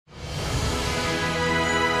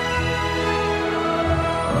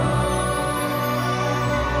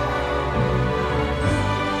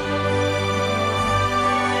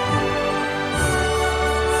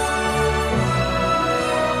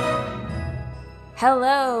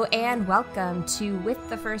Hello and welcome to With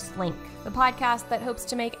the First Link, the podcast that hopes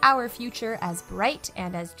to make our future as bright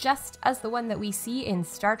and as just as the one that we see in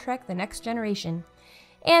Star Trek: The Next Generation.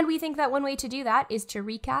 And we think that one way to do that is to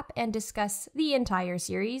recap and discuss the entire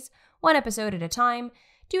series, one episode at a time,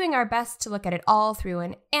 doing our best to look at it all through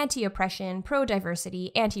an anti-oppression,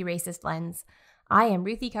 pro-diversity, anti-racist lens. I am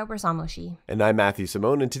Ruthie Cowper-Somloshi. And I'm Matthew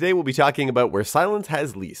Simone, and today we'll be talking about Where Silence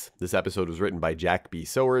Has Lease. This episode was written by Jack B.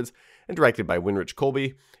 Sowards and directed by Winrich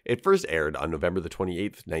Colby. It first aired on November the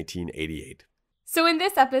 28th, 1988. So in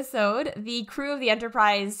this episode, the crew of the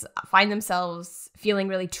Enterprise find themselves feeling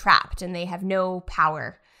really trapped and they have no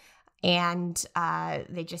power. And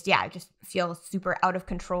they just feel super out of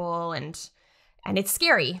control and it's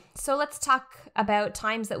scary. So let's talk about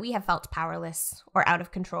times that we have felt powerless or out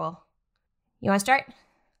of control. You want to start?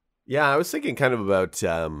 Yeah, I was thinking kind of about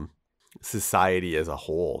society as a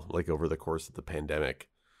whole, like over the course of the pandemic.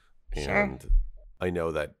 Sure. And I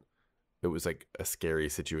know that it was like a scary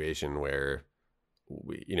situation where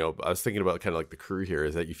I was thinking about kind of like the crew here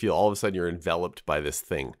is that you feel all of a sudden you're enveloped by this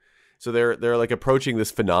thing. So they're like approaching this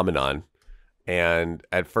phenomenon, and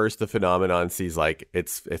at first the phenomenon sees like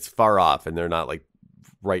it's far off and they're not like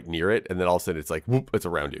right near it, and then all of a sudden it's like whoop, it's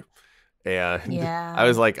around you. And yeah. I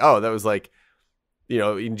was like, oh, that was like,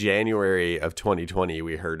 in January of 2020,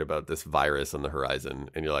 we heard about this virus on the horizon,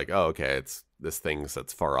 and you're like, oh, okay, it's this thing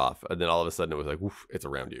that's far off. And then all of a sudden it was like, woof, it's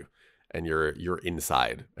around you, and you're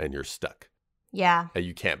inside and you're stuck. Yeah. And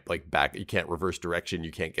you can't you can't reverse direction.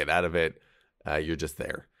 You can't get out of it. You're just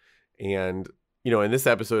there. And, in this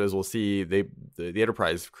episode, as we'll see, the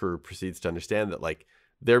Enterprise crew proceeds to understand that like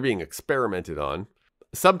they're being experimented on.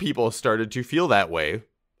 Some people started to feel that way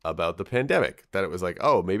about the pandemic, that it was like,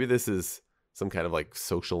 oh, maybe this is some kind of like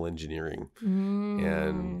social engineering.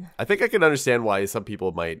 And I think I can understand why some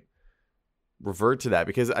people might revert to that,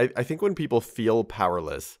 because I think when people feel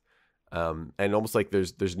powerless, and almost like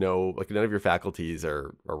there's no, like none of your faculties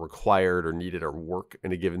are required or needed or work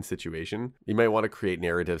in a given situation, you might want to create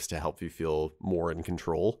narratives to help you feel more in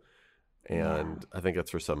control. And I think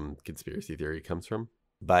that's where some conspiracy theory comes from.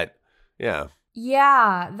 But yeah.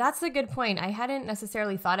 Yeah, that's a good point. I hadn't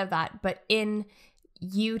necessarily thought of that, but in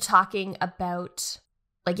you talking about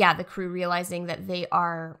the crew realizing that they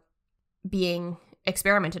are being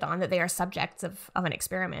experimented on, that they are subjects of an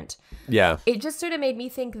experiment. Yeah. It just sort of made me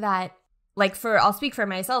think that I'll speak for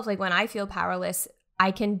myself, like when I feel powerless, I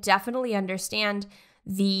can definitely understand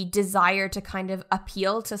the desire to kind of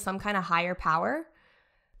appeal to some kind of higher power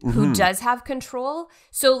who does have control.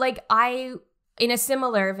 So in a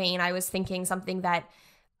similar vein, I was thinking something that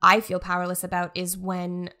I feel powerless about is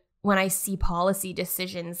when I see policy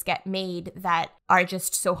decisions get made that are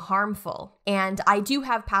just so harmful. And I do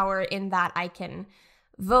have power in that I can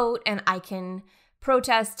vote and I can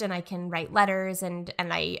protest and I can write letters and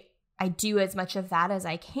I do as much of that as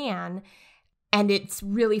I can. And it's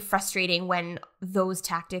really frustrating when those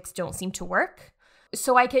tactics don't seem to work.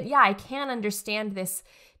 So I can understand this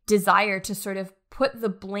desire to sort of put the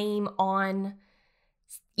blame on,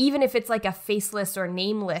 even if it's like a faceless or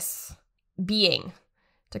nameless being,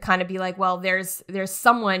 to kind of be like, well, there's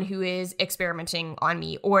someone who is experimenting on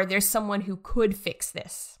me, or there's someone who could fix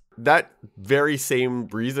this. That very same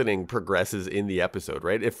reasoning progresses in the episode,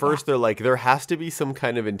 right? At first, they're like, there has to be some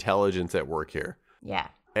kind of intelligence at work here. Yeah.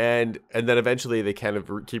 And then eventually they kind of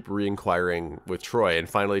keep re-inquiring with Troy. And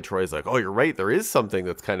finally, Troy's like, oh, you're right. There is something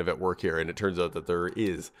that's kind of at work here. And it turns out that there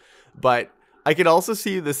is. But I could also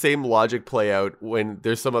see the same logic play out when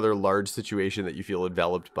there's some other large situation that you feel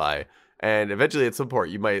enveloped by. And eventually at some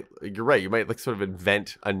point, you're right, you might like sort of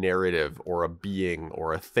invent a narrative or a being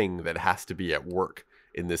or a thing that has to be at work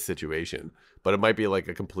in this situation. But it might be like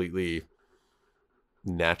a completely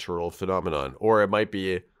natural phenomenon, or it might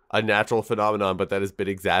be a natural phenomenon, but that has been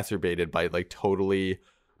exacerbated by like totally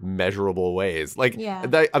measurable ways. I'm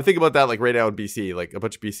thinking about that like right now in BC, like a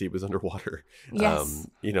bunch of BC was underwater, yes.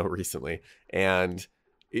 Recently. And,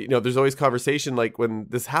 there's always conversation like when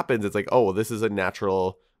this happens, it's like, oh, well, this is a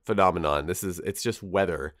natural phenomenon. It's just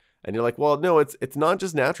weather. And you're like, well, no, it's not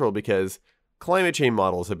just natural, because climate change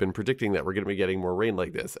models have been predicting that we're going to be getting more rain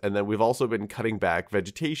like this. And then we've also been cutting back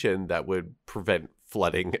vegetation that would prevent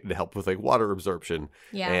flooding and help with like water absorption.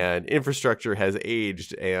 Yeah. And infrastructure has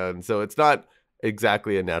aged. And so it's not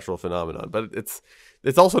exactly a natural phenomenon, but it's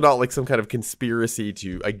also not like some kind of conspiracy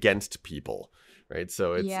against people. Right.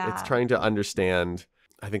 So it's trying to understand,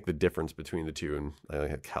 I think, the difference between the two and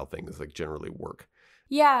like how things like generally work.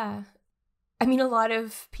 Yeah. I mean, a lot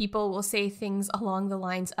of people will say things along the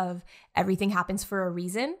lines of everything happens for a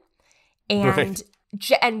reason. And right.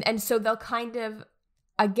 and so they'll kind of,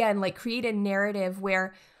 again, like create a narrative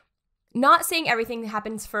where not saying everything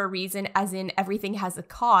happens for a reason, as in everything has a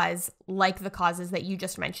cause, like the causes that you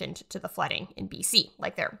just mentioned to the flooding in BC.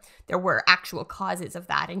 Like there were actual causes of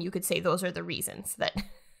that, and you could say those are the reasons that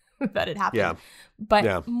that it happened. Yeah.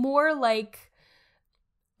 But more like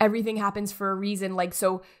everything happens for a reason. Like,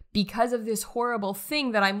 so because of this horrible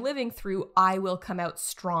thing that I'm living through, I will come out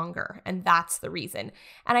stronger. And that's the reason.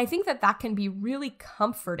 And I think that that can be really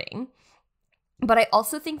comforting. But I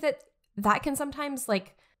also think that that can sometimes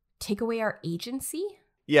like take away our agency.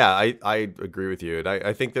 Yeah, I agree with you. And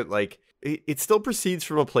I think that like it still proceeds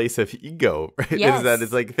from a place of ego, right? Yes. Is that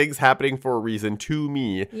it's like things happening for a reason to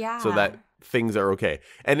me so that things are okay.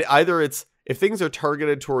 And either it's, if things are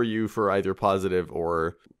targeted toward you for either positive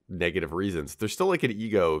or negative reasons, there's still like an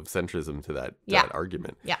egocentrism to that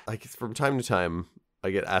argument. Yeah. Like from time to time,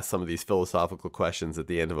 I get asked some of these philosophical questions at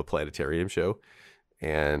the end of a planetarium show.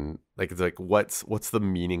 And like, it's like, what's the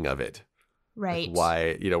meaning of it? Right. Like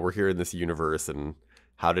why, we're here in this universe and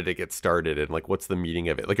how did it get started? And like, what's the meaning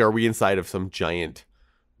of it? Like, are we inside of some giant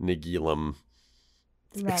Nagilum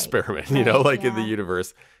experiment, in the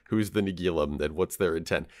universe? Who's the Nagilum? Then what's their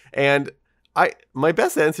intent? And my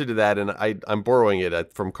best answer to that, and I'm borrowing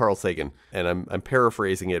it from Carl Sagan, and I'm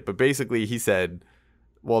paraphrasing it, but basically he said,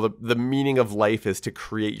 well, the meaning of life is to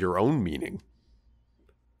create your own meaning.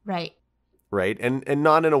 Right. Right. And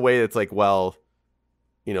not in a way that's like, well,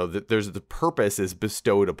 there's the purpose is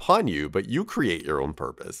bestowed upon you, but you create your own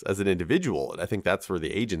purpose as an individual. And I think that's where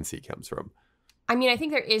the agency comes from. I mean, I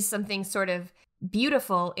think there is something sort of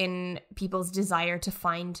beautiful in people's desire to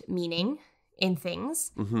find meaning in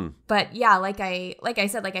things. Mm-hmm. But yeah, like I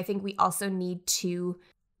said, like I think we also need to,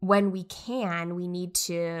 when we need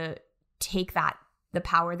to take the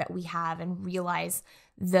power that we have and realize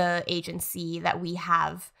the agency that we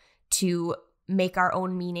have to make our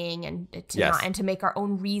own meaning and to make our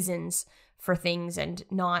own reasons for things, and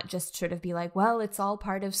not just sort of be like, well, it's all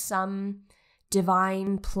part of some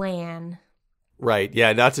divine plan. Right.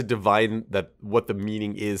 Yeah. Not to divine what the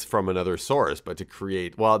meaning is from another source, but to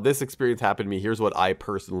create, well, this experience happened to me. Here's what I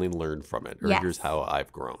personally learned from it. Or here's how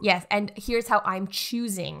I've grown. Yes. And here's how I'm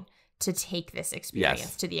choosing to take this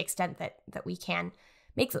experience to the extent that we can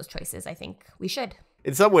make those choices. I think we should.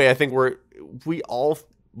 In some way, I think we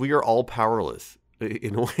are all powerless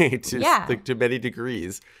in a way to many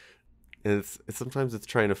degrees. And sometimes it's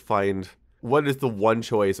trying to find what is the one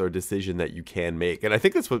choice or decision that you can make. And I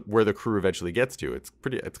think that's where the crew eventually gets to. It's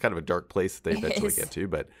kind of a dark place that they eventually get to,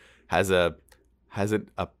 but has a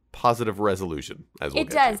positive resolution as well. It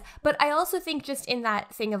does. But I also think just in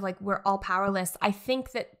that thing of like, we're all powerless, I think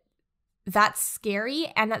that's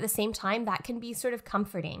scary. And at the same time, that can be sort of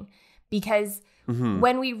comforting, because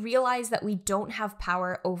when we realize that we don't have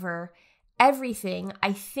power over everything,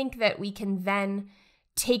 I think that we can then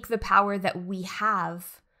take the power that we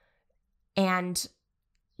have and,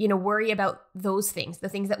 worry about those things, the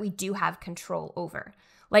things that we do have control over.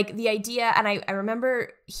 Like the idea, and I remember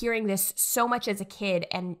hearing this so much as a kid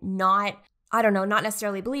and not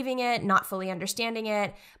necessarily believing it, not fully understanding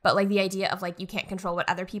it, but like the idea of like, you can't control what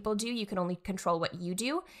other people do, you can only control what you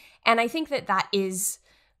do. And I think that is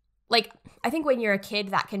like, I think when you're a kid,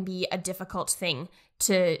 that can be a difficult thing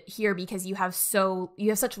to hear because you have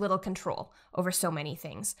such little control over so many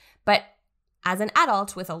things. But as an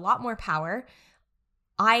adult with a lot more power,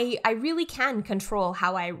 I really can control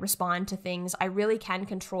how I respond to things. I really can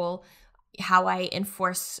control how I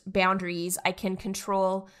enforce boundaries. I can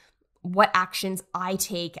control what actions I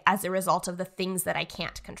take as a result of the things that I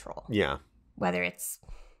can't control. Yeah. Whether it's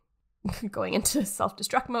going into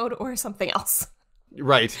self-destruct mode or something else.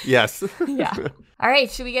 Right. Yes. Yeah. All right.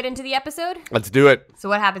 Should we get into the episode? Let's do it. So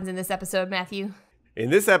what happens in this episode, Matthew? In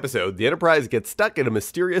this episode, the Enterprise gets stuck in a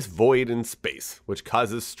mysterious void in space, which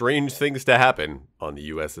causes strange things to happen on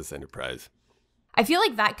the USS Enterprise. I feel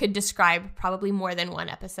like that could describe probably more than one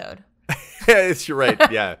episode. You're right.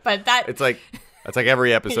 Yeah. But it's like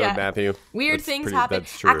every episode, Matthew. Weird things happen.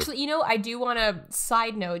 That's true. Actually, I do want to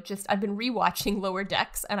side note, I've been rewatching Lower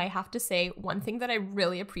Decks, and I have to say one thing that I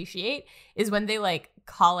really appreciate is when they like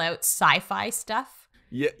call out sci-fi stuff.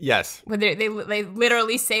 Yes. When they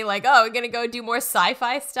literally say like, oh, we're going to go do more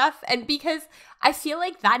sci-fi stuff. And because I feel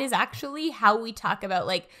like that is actually how we talk about,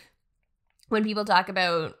 like, when people talk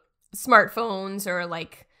about smartphones or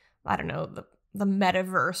like, I don't know, the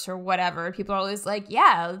metaverse or whatever, people are always like,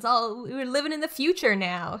 yeah, we're living in the future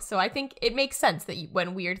now. So I think it makes sense that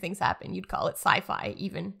when weird things happen, you'd call it sci-fi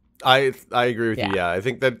even. I agree with you. Yeah. I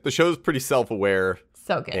think that the show's pretty self-aware.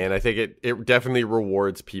 So good. And I think it definitely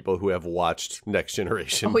rewards people who have watched Next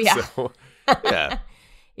Generation. Oh, yeah. So, yeah.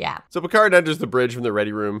 Yeah. So Picard enters the bridge from the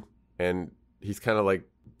ready room, and he's kind of like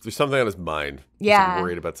there's something on his mind. Yeah. He's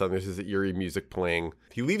worried about something. There's this eerie music playing.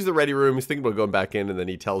 He leaves the ready room. He's thinking about going back in, and then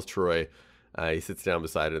he tells Troy. He sits down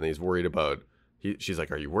beside her, and he's worried about. She's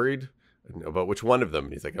like, "Are you worried about which one of them?"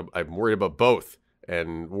 And he's like, "I'm worried about both."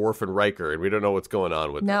 And Worf and Riker, and we don't know what's going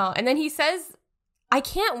on with them. No, and then he says, "I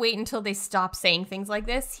can't wait until they stop saying things like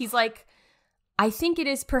this." He's like, "I think it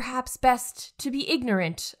is perhaps best to be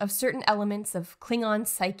ignorant of certain elements of Klingon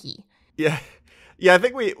psyche." Yeah. I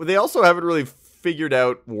think they also haven't really figured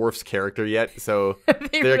out Worf's character yet, so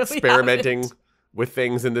they're really experimenting haven't. with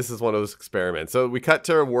things, and this is one of those experiments. So we cut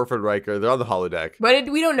to Worf and Riker. They're on the holodeck. But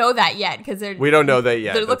we don't know that yet because we don't know that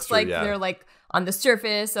yet. It looks true, like they're like on the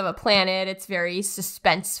surface of a planet. It's very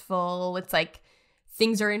suspenseful. It's like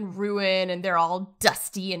things are in ruin and they're all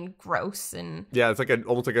dusty and gross and it's like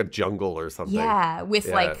almost like a jungle or something. Yeah, with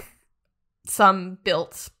like some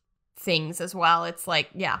built things as well. It's like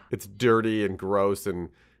it's dirty and gross, and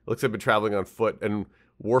it looks like they've been traveling on foot. And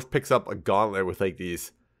Worf picks up a gauntlet with like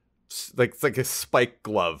these. Like it's like a spike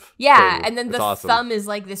glove. Yeah, thing. and then it's the awesome. thumb is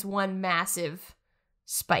like this one massive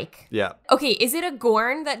spike. Yeah. Okay, is it a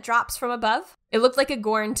Gorn that drops from above? It looked like a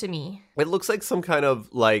Gorn to me. It looks like some kind of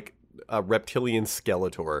like a reptilian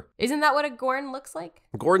Skeletor. Isn't that what a Gorn looks like?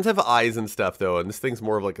 Gorns have eyes and stuff though, and this thing's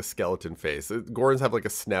more of like a skeleton face. Gorns have like a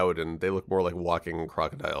snout, and they look more like walking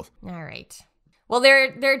crocodiles. All right. Well,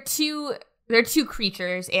 they're two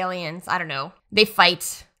creatures, aliens. I don't know. They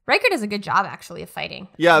fight. Riker does a good job, actually, of fighting.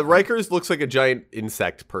 Yeah, Riker's looks like a giant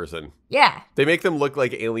insect person. Yeah. They make them look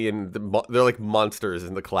like alien. They're like monsters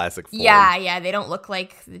in the classic form. Yeah. They don't look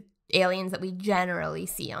like the aliens that we generally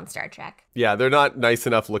see on Star Trek. Yeah, they're not nice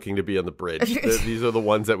enough looking to be on the bridge. These are the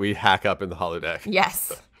ones that we hack up in the holodeck.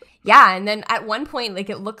 Yes. Yeah, and then at one point, like,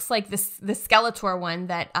 it looks like the Skeletor one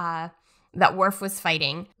that Worf was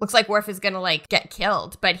fighting. Looks like Worf is going to, like, get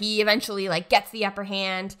killed. But he eventually, like, gets the upper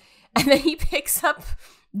hand. And then he picks up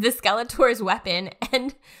the Skeletor's weapon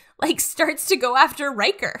and like starts to go after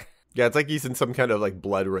Riker. Yeah, it's like he's in some kind of like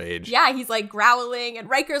blood rage. Yeah, he's like growling and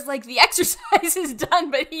Riker's like, the exercise is done,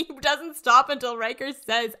 but he doesn't stop until Riker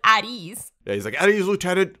says at ease. Yeah, he's like, at ease,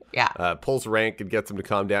 Lieutenant. Yeah. Pulls rank and gets him to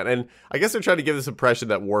calm down. And I guess they're trying to give this impression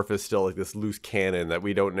that Worf is still like this loose cannon that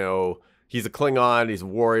we don't know. He's a Klingon, he's a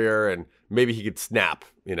warrior, and maybe he could snap,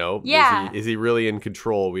 you know? Yeah. Is he really in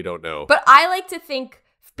control? We don't know. But I like to think,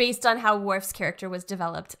 based on how Worf's character was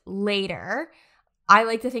developed later, I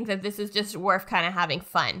like to think that this is just Worf kind of having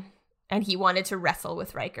fun. And he wanted to wrestle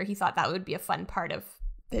with Riker. He thought that would be a fun part of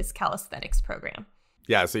his calisthenics program.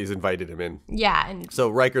 Yeah, so he's invited him in. Yeah. And so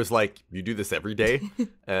Riker's like, you do this every day?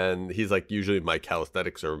 And he's like, usually my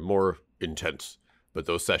calisthenics are more intense, but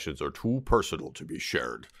those sessions are too personal to be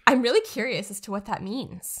shared. I'm really curious as to what that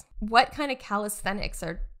means. What kind of calisthenics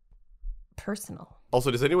are personal?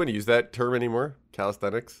 Also, does anyone use that term anymore?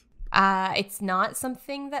 Calisthenics? It's not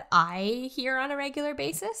something that I hear on a regular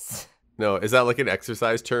basis. No, is that like an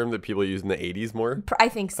exercise term that people use in the 80s more? I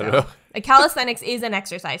think so. I don't know. Like, calisthenics is an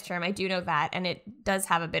exercise term. I do know that. And it does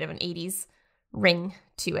have a bit of an 80s ring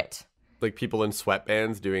to it. Like people in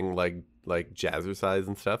sweatbands doing like jazzercise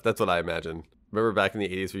and stuff? That's what I imagine. Remember back in the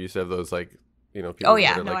 80s we used to have those like, you know, people oh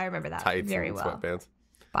yeah, no, like, I remember that tights very and well. Sweatbands.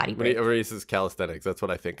 Body When everybody says calisthenics, that's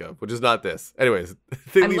what I think of, which is not this. Anyways,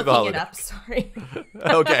 I'm looking it up, sorry.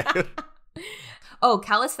 Okay. Oh,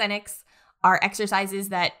 calisthenics are exercises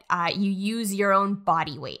that you use your own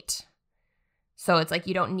body weight. So it's like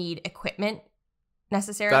you don't need equipment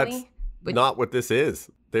necessarily. That's not what this is.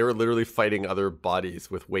 They were literally fighting other bodies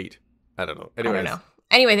with weight. I don't know. Anyways. I don't know.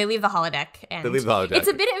 Anyway, they leave the holodeck. And they leave the holodeck.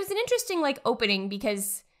 It was an interesting like opening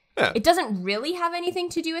because it doesn't really have anything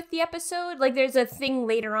to do with the episode. Like there's a thing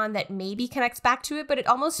later on that maybe connects back to it, but it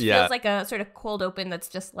almost feels like a sort of cold open that's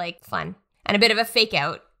just like fun and a bit of a fake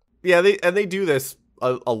out. Yeah, they do this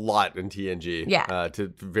a lot in TNG. Yeah.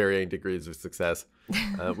 To varying degrees of success.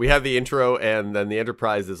 We have the intro, and then the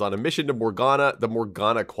Enterprise is on a mission to the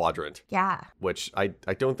Morgana Quadrant. Yeah. Which I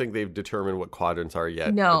don't think they've determined what quadrants are yet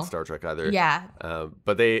in Star Trek either. Yeah.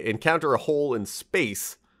 But they encounter a hole in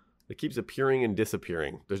space that keeps appearing and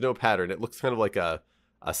disappearing. There's no pattern. It looks kind of like a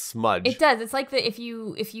smudge. It does. It's like if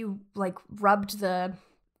you like rubbed the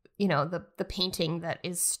painting that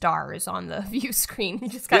is stars on the view screen, you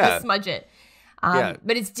just kind of smudge it.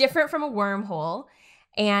 But it's different from a wormhole.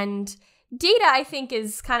 And Data, I think,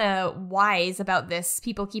 is kind of wise about this.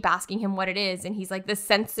 People keep asking him what it is. And he's like, the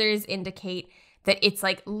sensors indicate that it's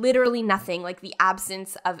like literally nothing, like the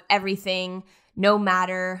absence of everything, no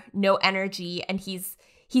matter, no energy. And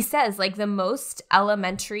he says like the most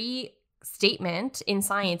elementary statement in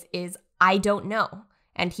science is, I don't know.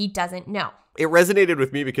 and he doesn't know. It resonated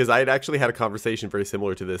with me because I had actually had a conversation very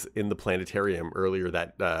similar to this in the planetarium earlier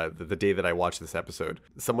that the day that I watched this episode.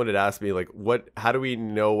 Someone had asked me, like, how do we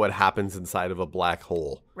know what happens inside of a black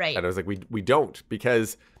hole? Right. And I was like, we don't,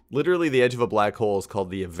 because literally the edge of a black hole is called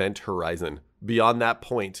the event horizon. Beyond that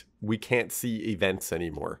point, we can't see events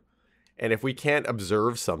anymore. And if we can't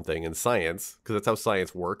observe something in science, because that's how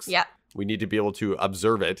science works, we need to be able to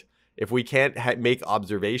observe it. If we can't make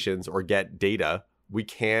observations or get data, we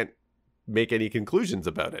can't make any conclusions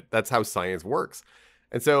about it. That's how science works.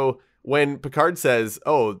 And so when Picard says,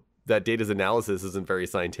 oh, that data's analysis isn't very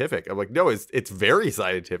scientific, I'm like, no, it's very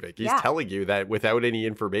scientific. He's telling you that without any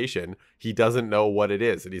information, he doesn't know what it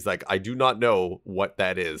is. And he's like, I do not know what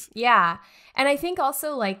that is. Yeah. And I think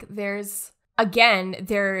also, like, there's, again,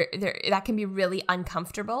 there that can be really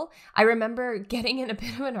uncomfortable. I remember getting in a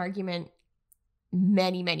bit of an argument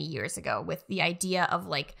many, many years ago with the idea of,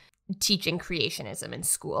 like, teaching creationism in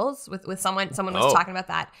schools with someone was talking about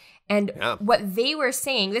that. And what they were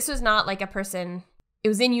saying, this was not like a person, it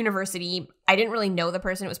was in university. I didn't really know the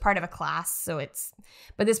person. It was part of a class.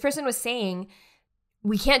 But this person was saying,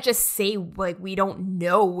 we can't just say, like, we don't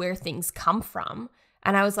know where things come from.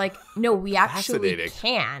 And I was like, no, we actually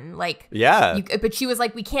can. Like, but she was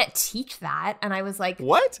like, we can't teach that. And I was like,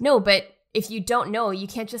 what? No, but if you don't know, you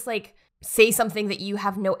can't just, like, say something that you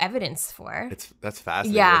have no evidence for. That's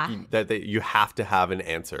fascinating. Yeah. Like you have to have an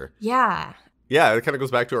answer. Yeah. Yeah, it kind of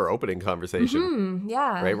goes back to our opening conversation. Mm-hmm.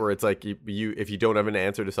 Yeah. Right? Where it's like you if you don't have an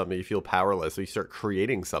answer to something, you feel powerless. So you start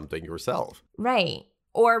creating something yourself. Right.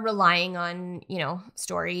 Or relying on,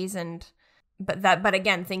 stories but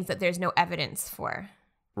again, things that there's no evidence for.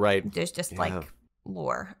 Right. There's just like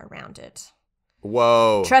lore around it.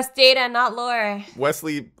 Whoa. Trust data, not lore.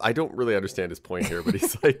 Wesley, I don't really understand his point here, but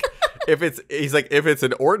he's like, if it's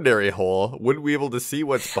an ordinary hole, wouldn't we be able to see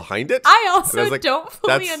what's behind it? I also don't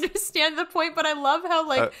fully understand the point, but I love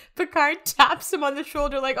how Picard taps him on the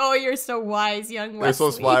shoulder like, oh, you're so wise, young Wesley.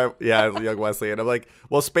 You're so wise, young Wesley. And I'm like,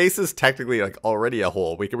 well, space is technically like already a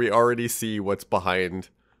hole. We already see what's behind.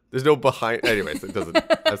 There's no behind. Anyways, it doesn't.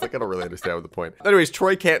 I was like, I don't really understand the point. Anyways,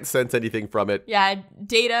 Troy can't sense anything from it. Yeah,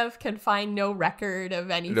 Data can find no record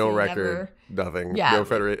of anything. No record, ever. Nothing. Yeah. No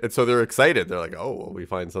federation. And so they're excited. They're like, oh, well, we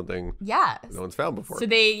find something no one's found before. So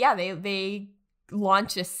they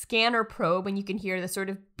launch a scanner probe, and you can hear the sort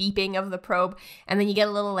of beeping of the probe, and then you get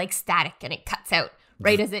a little like static, and it cuts out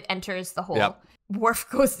right as it enters the hole. Yep. Worf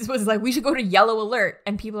was like, we should go to yellow alert,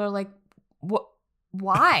 and people are like, what?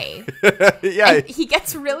 Why? And he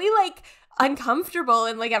gets really like uncomfortable,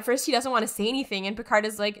 and like at first he doesn't want to say anything, and Picard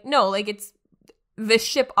is like, no, like the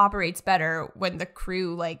ship operates better when the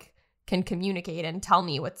crew like can communicate and tell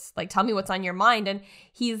me what's on your mind. And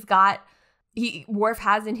Worf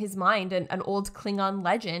has in his mind an old Klingon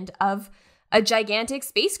legend of a gigantic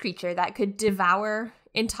space creature that could devour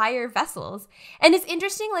entire vessels. And it's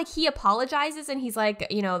interesting, like he apologizes and he's like,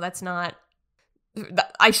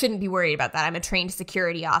 I shouldn't be worried about that. I'm a trained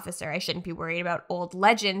security officer. I shouldn't be worried about old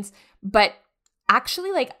legends. But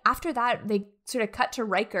actually, like after that, they sort of cut to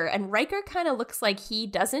Riker, and Riker kind of looks like he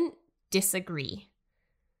doesn't disagree.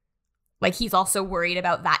 Like he's also worried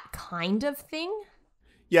about that kind of thing.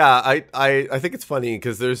 Yeah, I think it's funny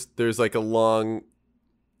because there's like a long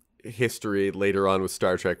history later on with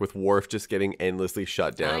Star Trek with Worf just getting endlessly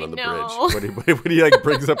shut down on the bridge when he like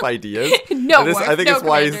brings up ideas. I think it's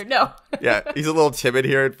why he's a little timid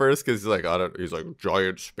here at first because he's like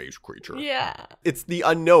giant space creature. Yeah, it's the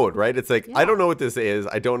unknown, right? It's like I don't know what this is.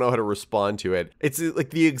 I don't know how to respond to it. It's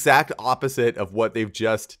like the exact opposite of what they've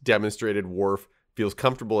just demonstrated Worf feels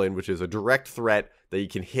comfortable in, which is a direct threat that you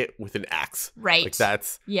can hit with an axe. Right. Like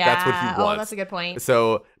that's what he wants. Oh, that's a good point.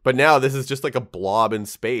 So, but now this is just like a blob in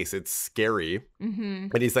space. It's scary. Mm-hmm.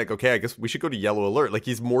 And he's like, okay, I guess we should go to yellow alert. Like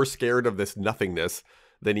he's more scared of this nothingness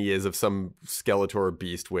than he is of some Skeletor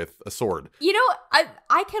beast with a sword.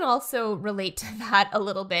 I can also relate to that a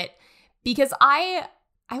little bit because I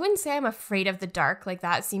wouldn't say I'm afraid of the dark. Like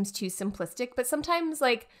that seems too simplistic. But sometimes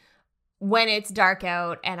like when it's dark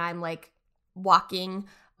out and I'm like walking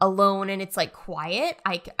alone and it's like quiet,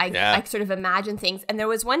 I sort of imagine things. And there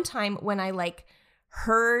was one time when I like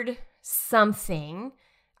heard something.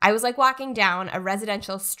 I was like walking down a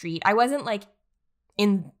residential street. I wasn't like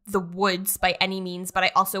in the woods by any means, but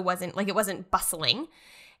I also wasn't like, it wasn't bustling.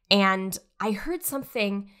 And I heard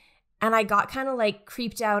something and I got kind of like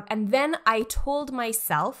creeped out. And then I told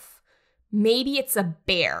myself, maybe it's a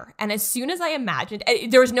bear. And as soon as I imagined,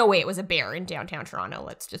 there was no way it was a bear in downtown Toronto.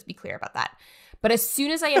 Let's just be clear about that. But as soon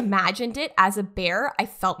as I imagined it as a bear, I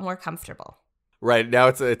felt more comfortable. Right. Now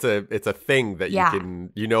it's a thing that Yeah. you can,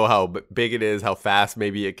 you know how big it is, how fast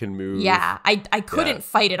maybe it can move. Yeah, I couldn't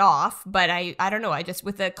fight it off, but I don't know. I just,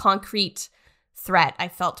 with a concrete threat, I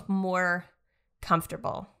felt more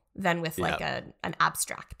comfortable than with like an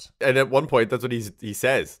abstract. And at one point, that's what he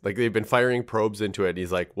says. Like, they've been firing probes into it. And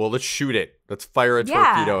he's like, well, let's shoot it. Let's fire a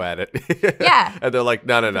torpedo at it. Yeah. And they're like,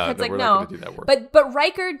 no, we're not going to do that work. But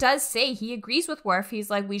Riker does say he agrees with Worf. He's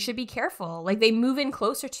like, we should be careful. Like, they move in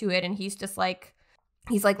closer to it, and he's like,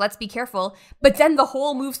 let's be careful. But then the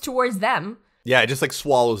hole moves towards them. Yeah, it just like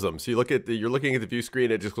swallows them. So you're looking at the view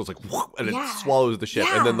screen, it just goes like whoop, and it swallows the ship.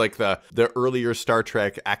 And then like the earlier Star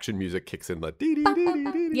Trek action music kicks in, like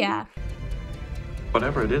yeah.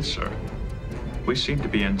 Whatever it is, sir, we seem to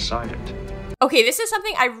be inside it. Okay, this is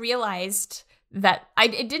something I realized that I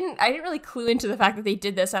didn't really clue into the fact that they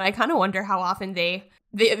did this, and I kind of wonder how often they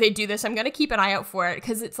do this. I'm gonna keep an eye out for it,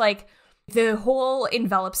 because it's like the hole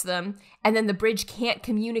envelops them, and then the bridge can't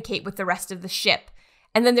communicate with the rest of the ship.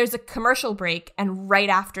 And then there's a commercial break, and right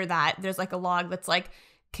after that, there's like a log that's like,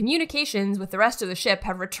 communications with the rest of the ship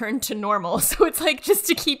have returned to normal. So it's like just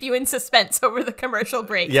to keep you in suspense over the commercial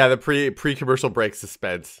break. Yeah, the pre-commercial break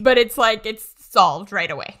suspense. But it's like, it's solved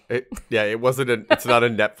right away. It's not a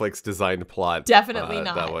Netflix designed plot. Definitely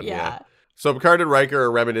not. That one, yeah. So Picard and Riker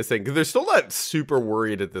are reminiscing, because they're still not super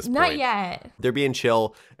worried at this point. Not yet. They're being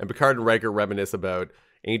chill, and Picard and Riker reminisce about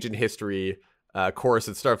ancient history, course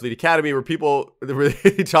at Starfleet Academy, where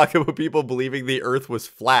they talk about people believing the Earth was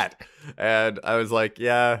flat. And I was like,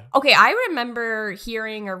 yeah. Okay, I remember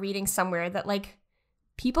hearing or reading somewhere that like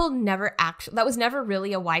people never that was never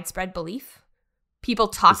really a widespread belief. People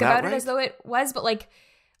talk about it as though it was, but like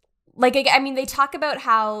I mean, they talk about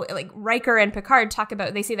how like Riker and Picard talk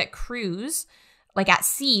about, they say that crews like at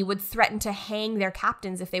sea would threaten to hang their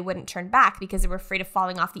captains if they wouldn't turn back because they were afraid of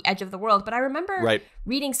falling off the edge of the world. But I remember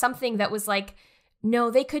reading something that was like,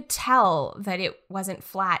 no, they could tell that it wasn't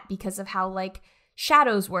flat because of how like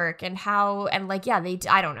shadows work and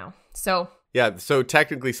I don't know. So so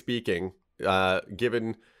technically speaking,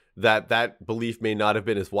 given that belief may not have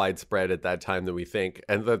been as widespread at that time than we think,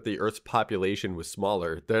 and that the Earth's population was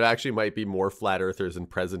smaller, there actually might be more flat earthers in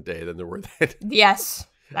present day than there were then. Yes.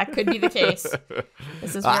 That could be the case.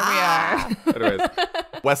 This is where we are. Anyways,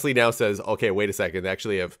 Wesley now says, okay, wait a second. They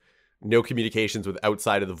actually have no communications with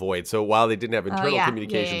outside of the void. So while they didn't have internal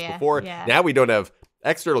communications before, now we don't have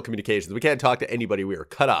external communications. We can't talk to anybody. We are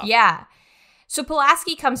cut off. Yeah. So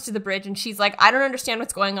Pulaski comes to the bridge and she's like, I don't understand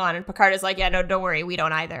what's going on. And Picard is like, yeah, no, don't worry. We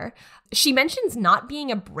don't either. She mentions not being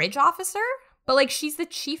a bridge officer, but like she's the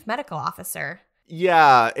chief medical officer.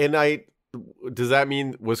 Yeah. And does that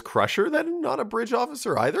mean, was Crusher then not a bridge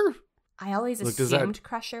officer either? I always assumed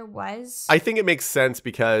Crusher was. I think it makes sense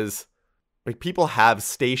because like people have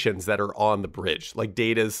stations that are on the bridge. Like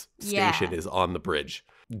Data's station is on the bridge.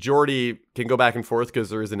 Geordi can go back and forth because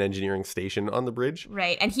there is an engineering station on the bridge.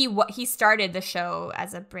 Right. And he started the show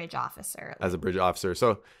as a bridge officer.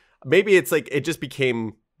 So maybe it's like it just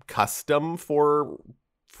became custom for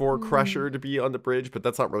Crusher to be on the bridge, but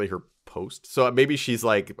that's not really her post. So maybe she's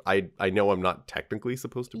like, I know I'm not technically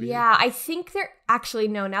supposed to be. Yeah, I think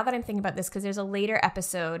now that I'm thinking about this, because there's a later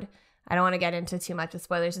episode, I don't want to get into too much with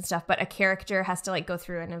spoilers and stuff, but a character has to like go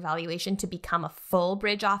through an evaluation to become a full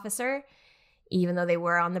bridge officer, even though they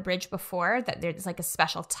were on the bridge before, that there's like a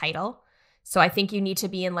special title. So I think you need to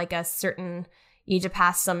be in like you need to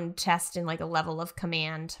pass some test in like a level of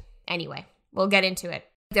command. Anyway, we'll get into it.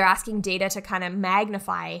 They're asking Data to kind of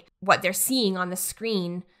magnify what they're seeing on the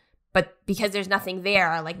screen, but because there's nothing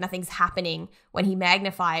there, like nothing's happening when he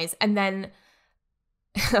magnifies. And then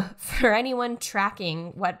for anyone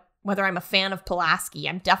tracking whether I'm a fan of Pulaski,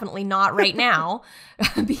 I'm definitely not right now,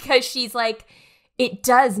 because she's like, it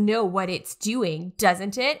does know what it's doing,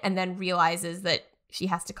 doesn't it? And then realizes that she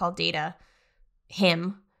has to call Data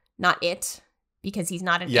him, not it, because he's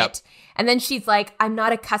not an it. And then she's like, I'm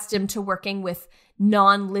not accustomed to working with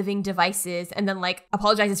non-living devices, and then like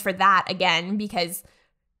apologizes for that again because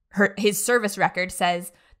his service record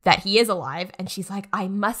says that he is alive, and she's like, I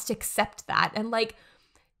must accept that. And like,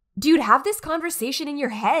 dude, have this conversation in your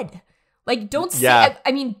head. Like, don't say,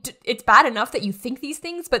 I mean, it's bad enough that you think these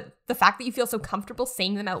things, but the fact that you feel so comfortable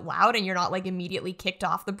saying them out loud and you're not like immediately kicked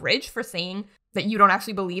off the bridge for saying that you don't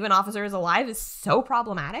actually believe an officer is alive is so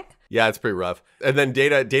problematic. Yeah, it's pretty rough. And then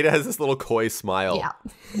Data has this little coy smile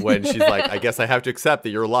when she's like, I guess I have to accept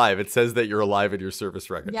that you're alive. It says that you're alive in your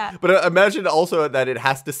service record. Yeah. But imagine also that it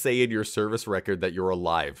has to say in your service record that you're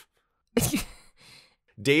alive.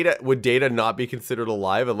 Would Data not be considered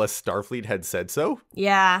alive unless Starfleet had said so?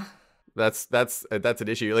 Yeah. That's an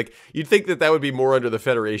issue. Like, you'd think that would be more under the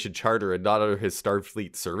Federation Charter and not under his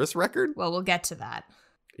Starfleet service record. Well, we'll get to that.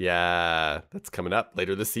 Yeah, that's coming up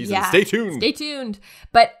later this season. Yeah, Stay tuned. Stay tuned.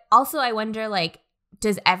 But also, I wonder, like,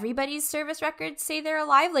 does everybody's service record say they're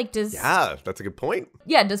alive? Like, Yeah, that's a good point.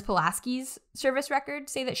 Yeah, does Pulaski's service record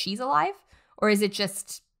say that she's alive? Or is it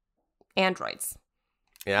just androids?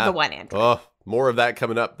 Yeah. The one android. Oh, more of that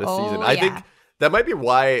coming up this season. I think that might be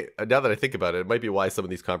why, now that I think about it, it might be why some of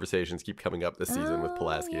these conversations keep coming up this season with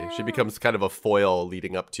Pulaski. Yeah. She becomes kind of a foil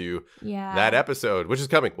leading up to that episode, which is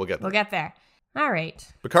coming. We'll get there. We'll get there. All right.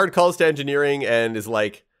 Picard calls to engineering and is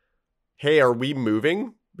like, hey, are we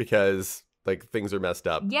moving? Because, like, things are messed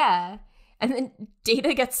up. Yeah. And then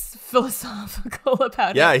Data gets philosophical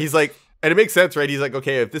about it. Yeah, he's like, and it makes sense, right? He's like,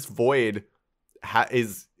 okay, if this void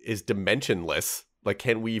is dimensionless, like,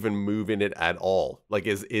 can we even move in it at all? Like,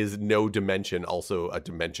 is no dimension also a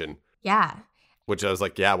dimension? Yeah. Which I was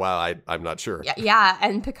like, yeah, wow, I'm not sure. Yeah.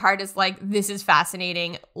 And Picard is like, this is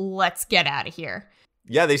fascinating. Let's get out of here.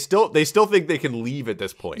 Yeah, they still think they can leave at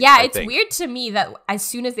this point. Yeah, it's weird to me that as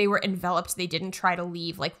soon as they were enveloped, they didn't try to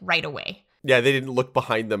leave, like, right away. Yeah, they didn't look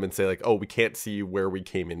behind them and say, like, oh, we can't see where we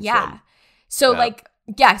came in from. So,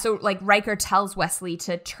 Riker tells Wesley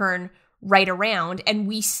to turn right around, and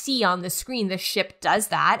we see on the screen the ship does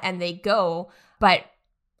that, and they go. But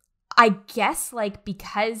I guess, like,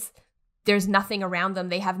 because there's nothing around them,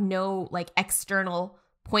 they have no, like, external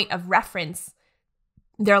point of reference.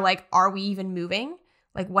 They're like, are we even moving?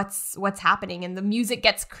 Like, what's happening? And the music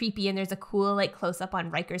gets creepy, and there's a cool, like, close-up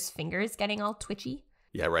on Riker's fingers getting all twitchy.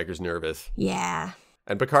 Yeah, Riker's nervous. Yeah.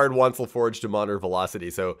 And Picard wants LaForge to monitor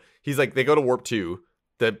velocity, so he's like, they go to Warp 2.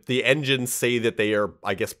 The engines say that they are,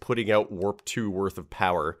 I guess, putting out Warp 2 worth of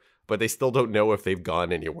power, but they still don't know if they've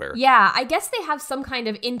gone anywhere. Yeah, I guess they have some kind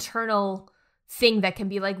of internal thing that can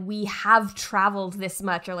be like, we have traveled this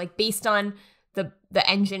much, or, like, based on the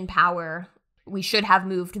engine power, we should have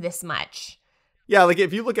moved this much. Yeah, like,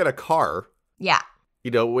 if you look at a car, yeah,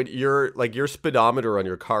 you know, when your speedometer on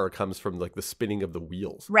your car comes from, like, the spinning of the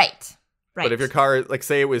wheels. Right. But if your car, like,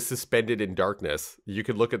 say it was suspended in darkness, you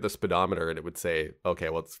could look at the speedometer and it would say, okay,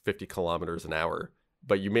 well, it's 50 kilometers an hour,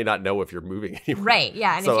 but you may not know if you're moving anywhere. Right,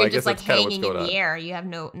 yeah, and so if you're just, like, hanging in the air, you have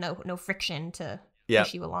no friction to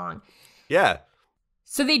push you along. Yeah.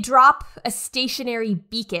 So they drop a stationary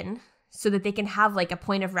beacon so that they can have, like, a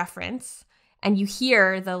point of reference, and you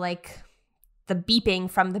hear the beeping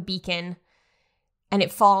from the beacon, and it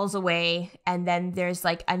falls away, and then there's,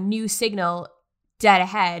 like, a new signal dead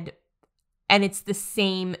ahead, and it's the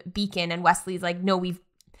same beacon, and Wesley's like, no,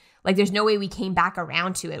 there's no way we came back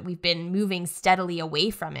around to it. We've been moving steadily away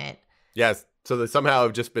from it. Yes, so they somehow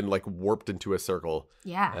have just been, like, warped into a circle.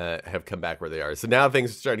 Yeah. Have come back where they are. So now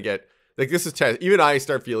things are starting to get, like, this is even I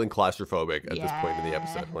start feeling claustrophobic at this point in the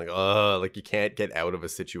episode. I'm like, oh, like, you can't get out of a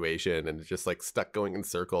situation, and it's just, like, stuck going in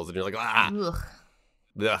circles, and you're like, ah.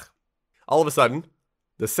 Ugh. All of a sudden,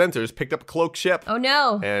 the sensors picked up a cloaked ship. Oh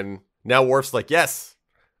no. And now Worf's like, yes,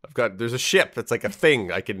 there's a ship. It's like a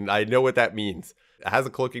thing. I know what that means. It has a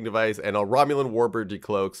cloaking device, and a Romulan warbird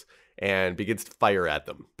decloaks and begins to fire at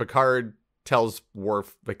them. Picard tells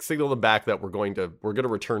Worf, like, signal them back that we're going to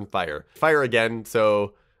return fire. Fire again.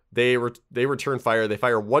 So they return fire. They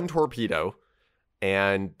fire one torpedo,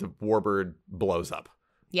 and the warbird blows up.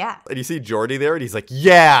 Yeah. And you see Geordi there, and he's like,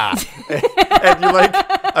 yeah. And you're like,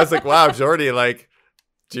 I was like, wow, Geordi, like,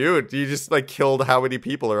 dude, you just, like, killed how many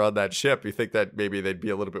people are on that ship. You think that maybe they'd be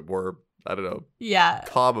a little bit more, I don't know,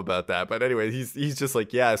 calm about that. But anyway, he's just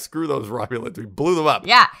like, yeah, screw those Romulans. We blew them up.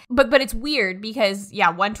 Yeah. But it's weird because, yeah,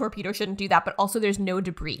 one torpedo shouldn't do that, but also there's no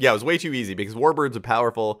debris. Yeah, it was way too easy because warbirds are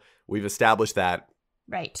powerful. We've established that.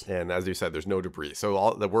 Right. And as you said, there's no debris.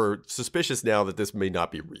 So we're suspicious now that this may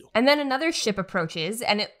not be real. And then another ship approaches,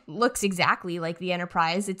 and it looks exactly like the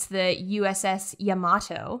Enterprise. It's the USS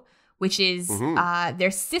Yamato, which is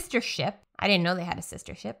their sister ship. I didn't know they had a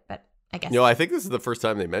sister ship, but I guess. No, I think this is the first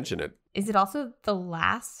time they mention it. Is it also the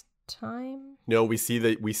last time? No, we see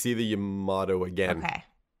the Yamato again. Okay.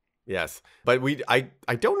 Yes. But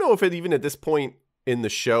I don't know if it even at this point in the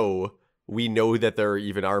show we know that there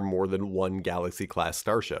even are more than one Galaxy class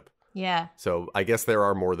starship. Yeah. So I guess there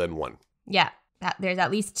are more than one. Yeah. There's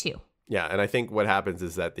at least two. Yeah, and I think what happens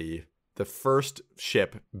is that the first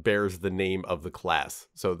ship bears the name of the class.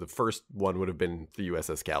 So the first one would have been the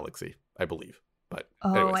USS Galaxy, I believe. But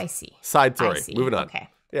anyways, I see. Side story. Moving on. Okay.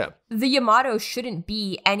 Yeah. The Yamato shouldn't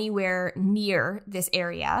be anywhere near this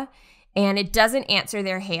area, and it doesn't answer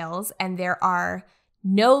their hails, and there are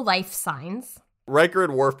no life signs. Riker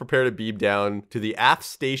and Worf prepare to beam down to the aft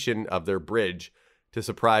station of their bridge to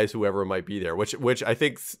surprise whoever might be there, which I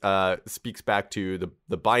think speaks back to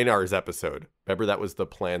the Binars episode. Remember, that was the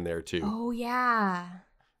plan there too. Oh, yeah.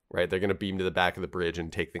 Right? They're going to beam to the back of the bridge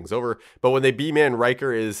and take things over. But when they beam in,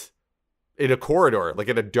 Riker is in a corridor, like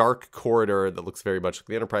in a dark corridor that looks very much like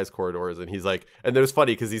the Enterprise corridors. And he's like, and it was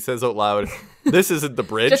funny because he says out loud, this isn't the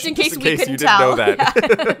bridge. Just in case we couldn't you tell. didn't know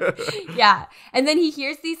that. Yeah. Yeah. And then he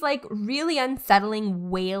hears these like really unsettling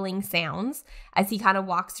wailing sounds as he kind of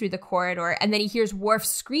walks through the corridor. And then he hears Worf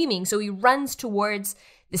screaming. So he runs towards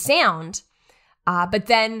the sound. But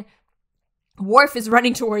then Worf is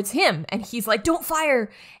running towards him and he's like, don't fire.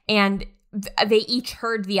 And they each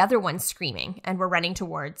heard the other one screaming and were running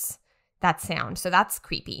towards that sound. So that's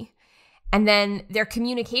creepy. And then their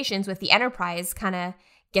communications with the Enterprise kind of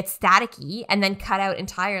get staticky and then cut out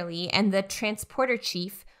entirely. And the transporter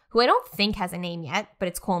chief, who I don't think has a name yet, but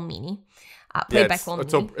it's Cole Meany, played by Cole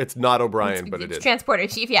Meany. It's not O'Brien, but it is. Transporter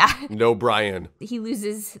chief, yeah. No Brian. He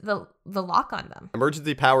loses the lock on them.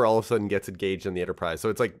 Emergency power all of a sudden gets engaged in the Enterprise. So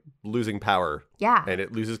it's like losing power. Yeah. And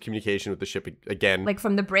it loses communication with the ship again. Like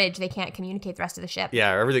from the bridge, they can't communicate the rest of the ship.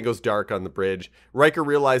 Yeah, everything goes dark on the bridge. Riker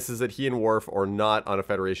realizes that he and Worf are not on a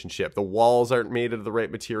Federation ship. The walls aren't made of the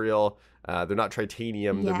right material. They're not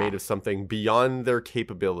titanium. Yeah. They're made of something beyond their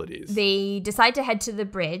capabilities. They decide to head to the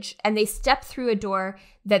bridge, and they step through a door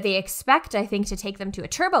that they expect, I think, to take them to a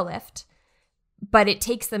turbo lift, but it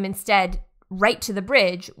takes them instead right to the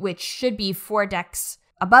bridge, which should be 4 decks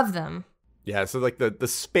above them. Yeah, so like the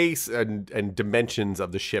space and dimensions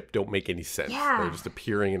of the ship don't make any sense. Yeah. They're just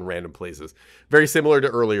appearing in random places. Very similar to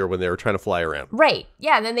earlier when they were trying to fly around. Right.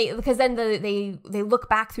 Yeah, and then they look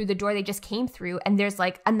back through the door they just came through, and there's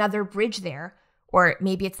like another bridge there, or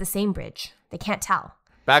maybe it's the same bridge. They can't tell.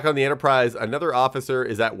 Back on the Enterprise, another officer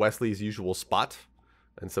is at Wesley's usual spot.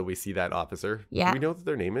 And so we see that officer. Yeah. Do we know what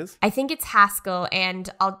their name is? I think it's Haskell, and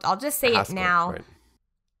I'll just say Haskell, it now. right.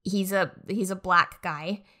 He's a black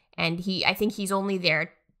guy, and I think he's only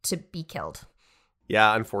there to be killed.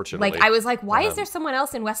 Yeah, unfortunately. Like, I was like, why is there someone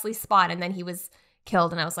else in Wesley's spot? And then he was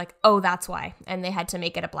killed, and I was like, oh, that's why. And they had to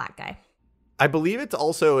make it a black guy. I believe it's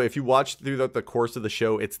also, if you watch through the course of the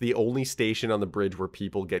show, it's the only station on the bridge where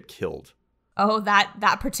people get killed. Oh,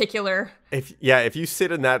 that particular. If you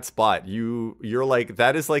sit in that spot, you're like,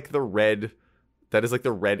 that is like the red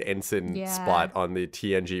ensign spot on the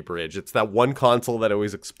TNG bridge. It's that one console that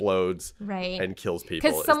always explodes and kills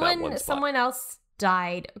people. Because someone else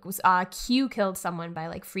died. It was Q killed someone by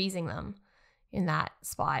like freezing them in that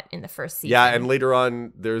spot in the first season. Yeah, and later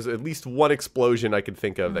on, there's at least one explosion I can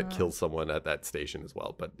think of that kills someone at that station as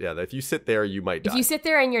well. But yeah, if you sit there, you might die. If you sit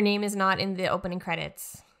there and your name is not in the opening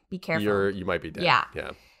credits, be careful. You might be dead. Yeah.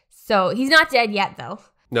 Yeah. So he's not dead yet, though.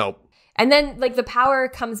 No. And then like the power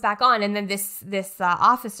comes back on, and then this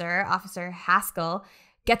Officer Haskell,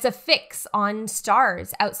 gets a fix on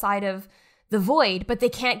stars outside of the void, but they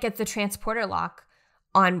can't get the transporter lock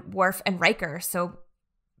on Worf and Riker. So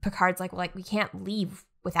Picard's like, well, we can't leave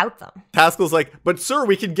without them. Haskell's like, but sir,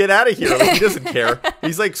 we can get out of here. Like, he doesn't care.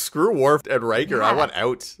 He's like, screw Worf and Riker. Yeah. I want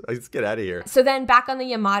out. Let's get out of here. So then back on the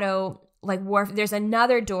Yamato, like Worf, there's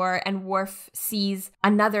another door, and Worf sees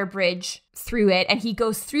another bridge through it, and he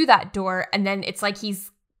goes through that door, and then it's like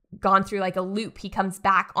he's gone through like a loop. He comes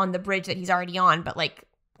back on the bridge that he's already on, but like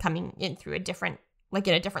coming in through in a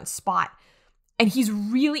different spot. And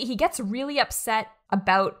he gets really upset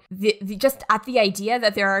about just at the idea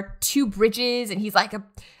that there are 2 bridges, and he's like,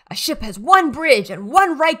 a ship has 1 bridge and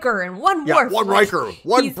 1 Riker and 1 Worf. One Riker,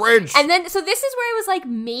 one bridge. And then, so this is where I was like,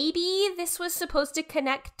 maybe this was supposed to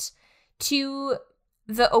connect to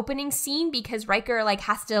the opening scene, because Riker like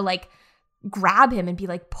has to like grab him and be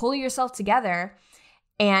like, pull yourself together.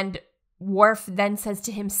 And Worf then says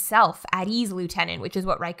to himself, "At ease, Lieutenant," which is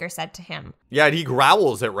what Riker said to him. Yeah, and he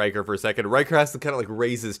growls at Riker for a second. Riker has to kind of like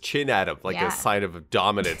raise his chin at him, like a sign of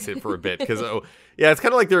dominance for a bit. Because, it's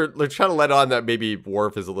kind of like they're trying to let on that maybe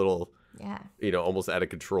Worf is a little, almost out of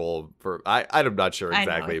control. I'm not sure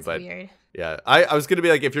exactly, but weird. Yeah, I was going to be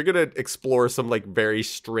like, if you're going to explore some like very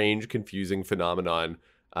strange, confusing phenomenon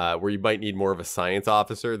where you might need more of a science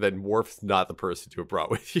officer, then Worf's not the person to have brought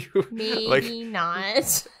with you. Maybe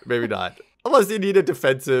not. Maybe not. Unless you need a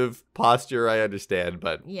defensive posture, I understand.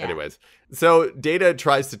 But anyways. So Data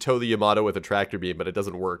tries to tow the Yamato with a tractor beam, but it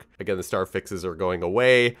doesn't work. Again, the star fixes are going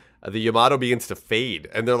away. The Yamato begins to fade.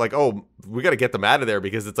 And they're like, oh, we got to get them out of there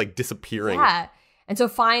because it's like disappearing. Yeah. And so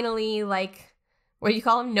finally, like, what do you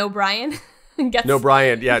call him? No Brian?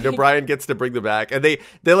 O'Brien. Yeah, O'Brien gets to bring them back. And they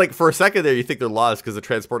like, for a second there, you think they're lost because the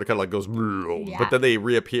transporter kind of like goes, but then they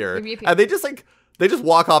reappear. And they just like They just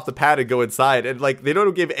walk off the pad and go inside, and like they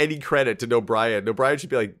don't give any credit to O'Brien. O'Brien should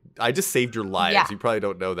be like, I just saved your lives. Yeah. You probably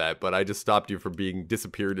don't know that, but I just stopped you from being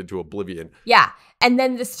disappeared into oblivion. Yeah. And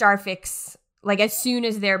then the Starfix, like as soon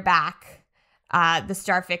as they're back, the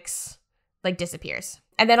Starfix like disappears.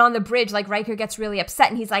 And then on the bridge, like Riker gets really upset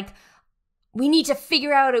and he's like, we need to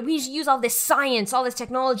use all this science, all this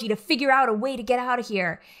technology to figure out a way to get out of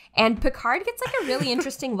here. And Picard gets like a really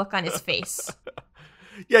interesting look on his face.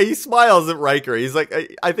 Yeah, he smiles at Riker. He's like,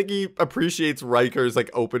 I think he appreciates Riker's like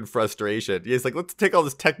open frustration. He's like, let's take all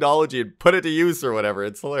this technology and put it to use or whatever.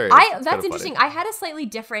 It's hilarious. That's interesting. I had a slightly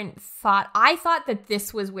different thought. I thought that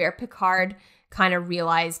this was where Picard kind of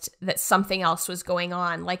realized that something else was going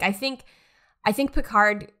on. Like, I think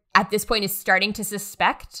Picard at this point is starting to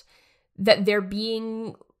suspect that they're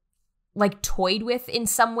being like toyed with in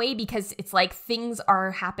some way, because it's like things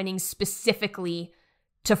are happening specifically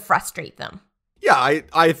to frustrate them. Yeah,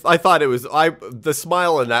 I thought it was the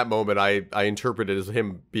smile in that moment I interpreted as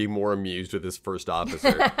him being more amused with his first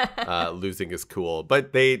officer losing his cool.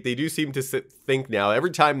 But they do seem to think now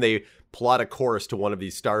every time they plot a course to one of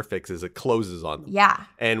these star fixes, it closes on them. Yeah.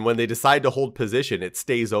 And when they decide to hold position, it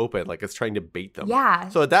stays open, like it's trying to bait them. Yeah.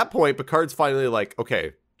 So at that point, Picard's finally like,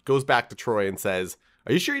 okay, goes back to Troy and says,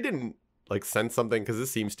 are you sure you didn't like sense something? Because this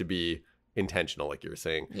seems to be intentional, like you were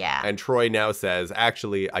saying. Yeah. And Troy now says,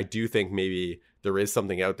 actually, I do think maybe there is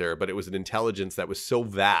something out there, but it was an intelligence that was so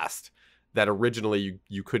vast that originally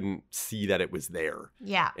you couldn't see that it was there.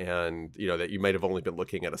 Yeah. And, you know, that you might have only been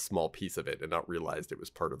looking at a small piece of it and not realized it was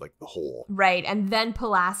part of like the whole. Right. And then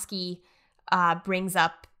Pulaski brings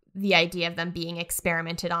up the idea of them being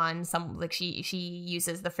experimented on. Some like she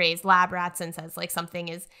uses the phrase lab rats and says like something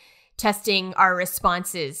is testing our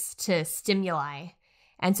responses to stimuli.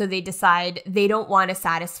 And so they decide they don't want to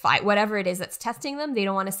satisfy whatever it is that's testing them. They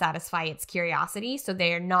don't want to satisfy its curiosity. So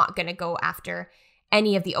they're not going to go after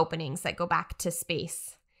any of the openings that go back to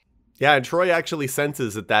space. Yeah. And Troy actually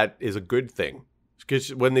senses that is a good thing.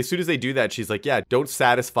 Because as soon as they do that, she's like, yeah, don't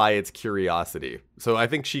satisfy its curiosity. So I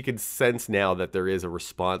think she can sense now that there is a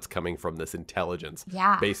response coming from this intelligence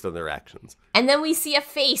based on their actions. And then we see a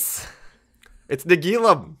face. It's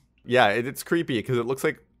Nagilum. Yeah, it's creepy because it looks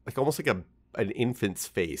like almost like an infant's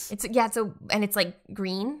face. It's like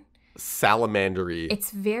green. Salamandery.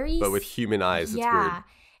 It's very... But with human eyes. Yeah. It's weird.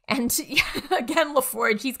 And again,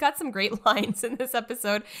 LaForge, he's got some great lines in this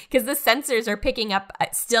episode because the sensors are picking up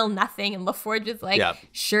still nothing. And LaForge is like,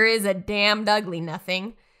 sure is a damned ugly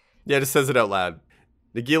nothing. Yeah, just says it out loud.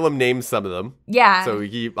 Nagilum names some of them. Yeah. So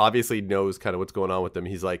he obviously knows kind of what's going on with them.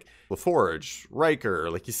 He's like, LaForge,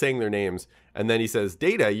 Riker, like he's saying their names. And then he says,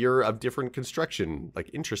 Data, you're of different construction. Like,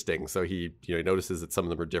 interesting. So he notices that some of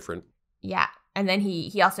them are different. Yeah. And then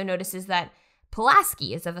he also notices that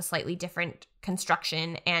Pulaski is of a slightly different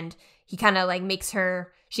construction, and he kind of like makes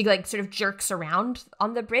her, she like sort of jerks around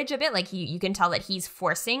on the bridge a bit. Like you can tell that he's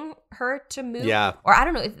forcing her to move. Yeah. Or I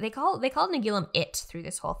don't know if they called Nagilum it through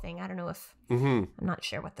this whole thing. I don't know if, I'm not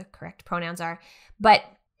sure what the correct pronouns are, but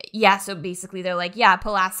yeah. So basically they're like, yeah,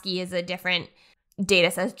 Pulaski is a different,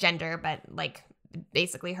 Data says gender, but like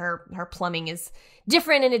basically her plumbing is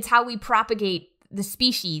different and it's how we propagate the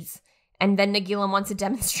species. And then Nagilum wants a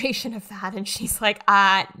demonstration of that, and she's like,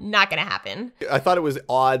 not gonna happen. I thought it was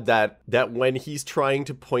odd that when he's trying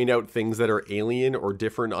to point out things that are alien or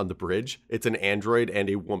different on the bridge, it's an android and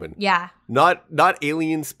a woman. Yeah. Not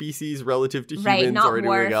alien species relative to humans or anything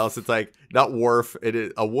Worf. Else. It's like, not Worf. It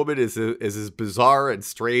is, a woman is as bizarre and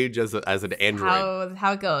strange as an android.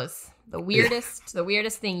 How it goes. The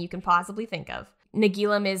weirdest thing you can possibly think of.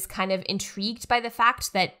 Nagilum is kind of intrigued by the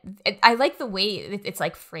fact that I like the way it's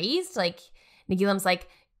like phrased. Like Nagilum's like,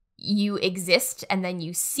 you exist and then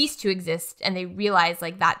you cease to exist, and they realize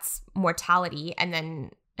like that's mortality, and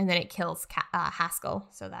then it kills Haskell.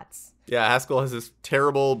 So that's Haskell has this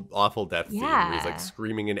terrible, awful death scene where he's like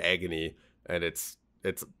screaming in agony, and it's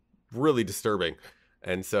really disturbing.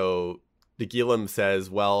 And so Nagilum says,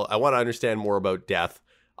 "Well, I want to understand more about death.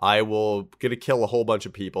 I will gonna kill a whole bunch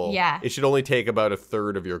of people. Yeah. It should only take about a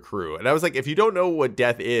third of your crew." And I was like, if you don't know what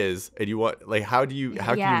death is and you want, like, how can you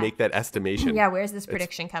make that estimation? Yeah. Where's this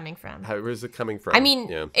prediction coming from? Where's it coming from? I mean,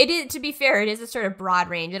 it is, to be fair, it is a sort of broad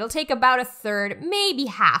range. It'll take about a third, maybe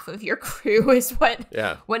half of your crew is what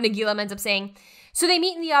Nagilum ends up saying. So they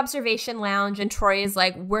meet in the observation lounge, and Troy is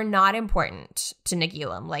like, we're not important to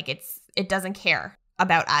Nagilum. Like it doesn't care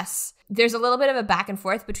about us. There's a little bit of a back and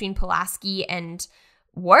forth between Pulaski and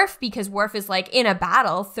Worf, because Worf is like, in a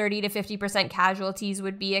battle, 30 to 50% casualties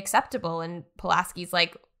would be acceptable. And Pulaski's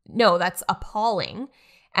like, no, that's appalling.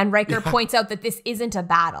 And Riker points out that this isn't a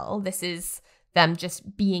battle. This is them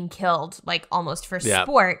just being killed, like almost for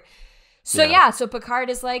sport. So Picard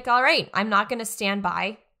is like, all right, I'm not going to stand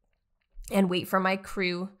by and wait for my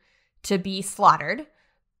crew to be slaughtered.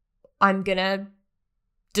 I'm going to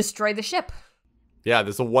destroy the ship. Yeah,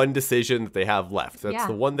 there's the one decision that they have left. That's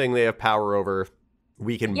the one thing they have power over.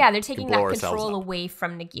 We can they're taking that control away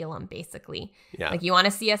from Nagilum, basically. Yeah. Like, you want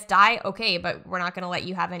to see us die? Okay, but we're not going to let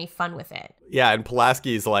you have any fun with it. Yeah, and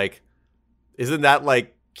Pulaski's like, isn't that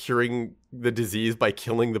like curing the disease by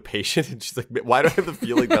killing the patient? And she's like, why do I have the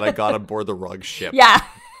feeling that I got on board the wrong ship? Yeah.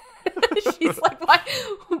 She's like,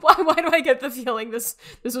 why do I get the feeling this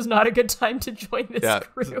was not a good time to join this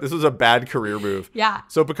crew? This was a bad career move. Yeah.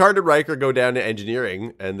 So Picard and Riker go down to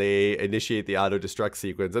engineering and they initiate the auto-destruct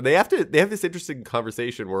sequence. And they have this interesting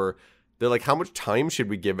conversation where they're like, how much time should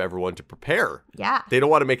we give everyone to prepare? Yeah. They don't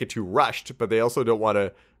want to make it too rushed, but they also don't want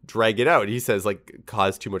to drag it out. He says, like,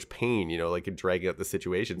 cause too much pain, like in dragging out the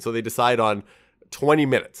situation. So they decide on 20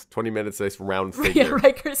 minutes. 20 minutes, nice round figure. Yeah,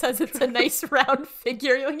 Riker says it's a nice round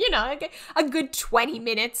figure. A good 20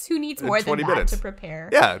 minutes. Who needs more than that to prepare?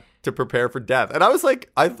 Yeah, to prepare for death. And I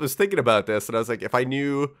was thinking about this, and I was like, if I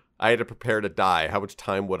knew I had to prepare to die, how much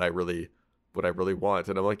time would I really want?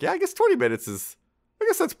 And I'm like, yeah, I guess 20 minutes I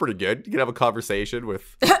guess that's pretty good. You can have a conversation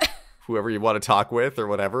with whoever you want to talk with or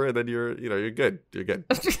whatever, and then you're good. You're good.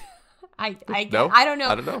 I don't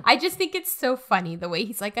know. I just think it's so funny the way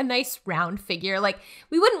he's like a nice round figure. Like,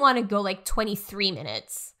 we wouldn't want to go like 23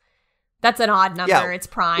 minutes. That's an odd number. Yeah, it's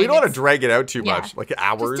prime. We don't want to drag it out too much, like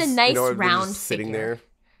hours. Just a nice round sitting figure.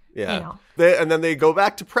 There. Yeah. And then they go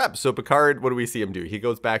back to prep. So Picard, what do we see him do? He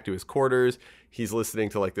goes back to his quarters. He's listening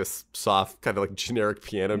to like this soft kind of like generic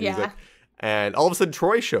piano music. And all of a sudden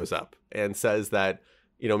Troy shows up and says that,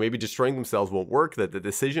 maybe destroying themselves won't work, that the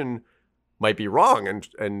decision might be wrong.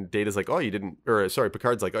 And Data's like,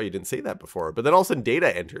 Picard's like, oh, you didn't say that before. But then all of a sudden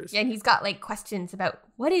Data enters. Yeah, and he's got like questions about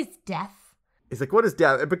what is death? He's like, what is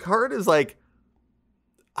death? And Picard is like,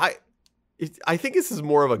 I think this is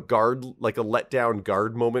more of a guard, like a letdown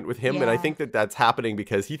guard moment with him. Yeah. And I think that's happening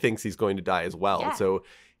because he thinks he's going to die as well. Yeah. So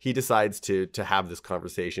he decides to have this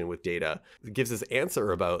conversation with Data. It gives this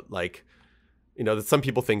answer about like, that some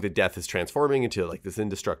people think that death is transforming into like this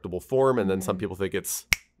indestructible form. And then some people think it's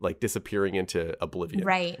like disappearing into oblivion.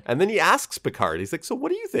 Right. And then he asks Picard, he's like, so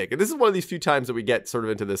what do you think? And this is one of these few times that we get sort of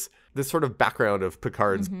into this sort of background of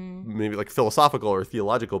Picard's maybe like philosophical or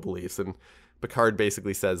theological beliefs. And Picard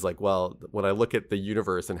basically says like, well, when I look at the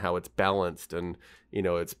universe and how it's balanced and,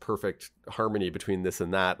 it's perfect harmony between this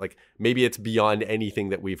and that, like maybe it's beyond anything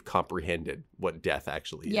that we've comprehended what death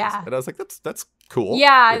actually is. And I was like, that's cool.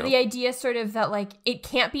 Yeah. The idea sort of that like, it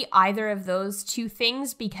can't be either of those two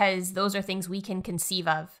things because those are things we can conceive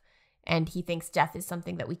of. And he thinks death is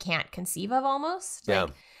something that we can't conceive of almost. Yeah.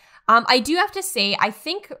 I do have to say, I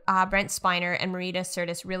think Brent Spiner and Marita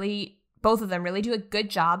Sirtis both of them really do a good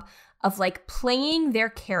job of like playing their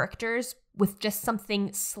characters with just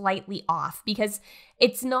something slightly off, because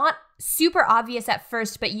it's not super obvious at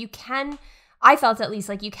first, but I felt at least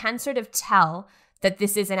like you can sort of tell that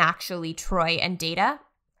this isn't actually Troy and Data,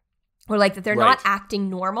 or like that they're not acting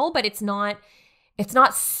normal, but it's not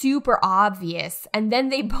super obvious. And then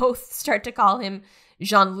they both start to call him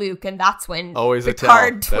Jean-Luc, and that's when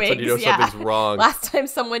Picard twigs. That's when you know something's wrong. Last time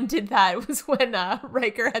someone did that was when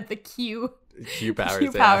Riker had the Q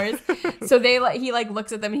powers. So he like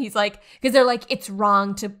looks at them and he's like, because they're like, it's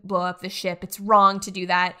wrong to blow up the ship. It's wrong to do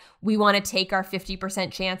that. We want to take our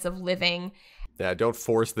 50% chance of living. Yeah, don't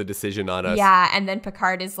force the decision on us. Yeah, and then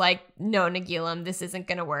Picard is like, no, Nagilum, this isn't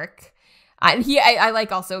going to work. And I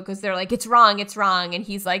like also because they're like, it's wrong. And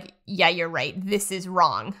he's like, yeah, you're right. This is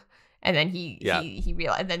wrong. And then he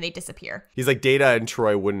realized, and then they disappear. He's like, Data and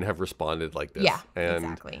Troy wouldn't have responded like this. Yeah, and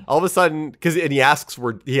exactly. All of a sudden, he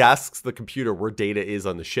asks the computer where Data is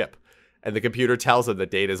on the ship, and the computer tells him that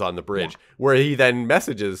Data is on the bridge, where he then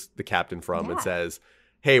messages the captain from and says,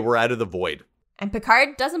 "Hey, we're out of the void." And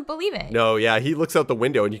Picard doesn't believe it. No, yeah, he looks out the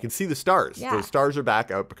window and you can see the stars. Yeah. The stars are back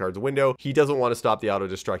out Picard's window. He doesn't want to stop the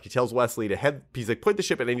auto-destruct. He tells Wesley to head, he's like, point the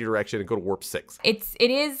ship in any direction and go to warp 6. It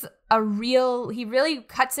is he really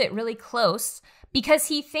cuts it really close because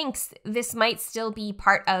he thinks this might still be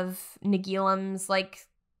part of Nagilum's like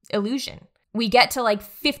illusion. We get to like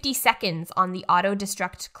 50 seconds on the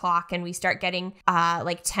auto-destruct clock and we start getting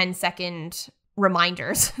like 10-second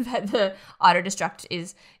reminders that the auto-destruct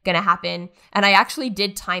is going to happen. And I actually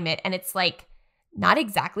did time it, and it's like, not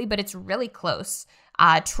exactly, but it's really close.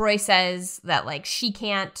 Troy says that like she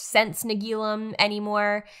can't sense Nagilum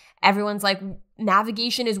anymore. Everyone's like,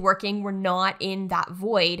 navigation is working. We're not in that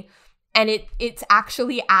void. And it's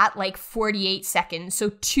actually at like 48 seconds,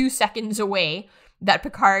 so 2 seconds away. that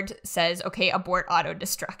Picard says, okay, abort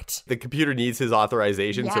auto-destruct. The computer needs his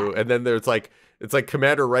authorization. Yeah. So, and then there's like, it's like,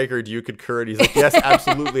 Commander Riker, do you concur? And he's like, yes,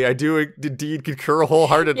 absolutely. I do indeed concur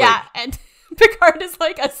wholeheartedly. Yeah, and Picard is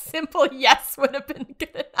like, a simple yes would have been good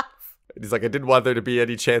enough. He's like, I didn't want there to be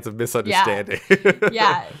any chance of misunderstanding.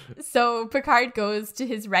 Yeah. So Picard goes to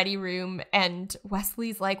his ready room and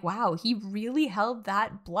Wesley's like, wow, he really held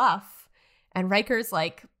that bluff. And Riker's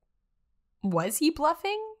like, was he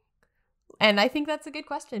bluffing? And I think that's a good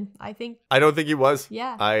question. I don't think he was.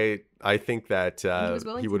 Yeah. I think that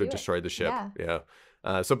he would have destroyed the ship. Yeah.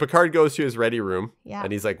 So Picard goes to his ready room. Yeah.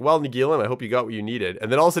 And he's like, well, Nagilum, I hope you got what you needed.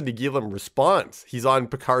 And then all of a sudden Nagilum responds. He's on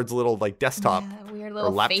Picard's little like desktop weird or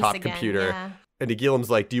little laptop face again. computer. Yeah. And Nagilum's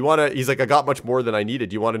like, he's like, I got much more than I needed.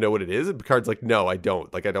 Do you want to know what it is? And Picard's like, no, I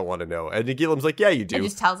don't. Like, I don't want to know. And Nagilum's like, yeah, you do. And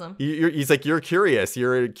just tells him. He's like, you're curious.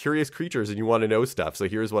 You're curious creatures and you want to know stuff. So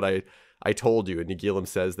here's what I told you. And Nagilum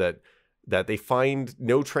says that they find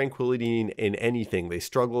no tranquility in anything. They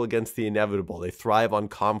struggle against the inevitable. They thrive on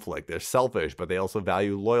conflict. They're selfish, but they also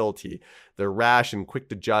value loyalty. They're rash and quick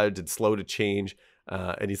to judge and slow to change.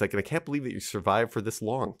 And he's like, and I can't believe that you survived for this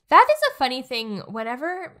long. That is a funny thing.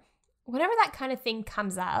 Whenever that kind of thing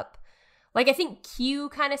comes up, like I think Q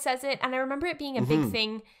kind of says it, and I remember it being a big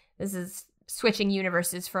thing. This is switching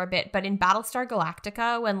universes for a bit, but in Battlestar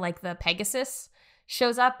Galactica, when like the Pegasus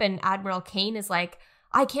shows up and Admiral Kane is like,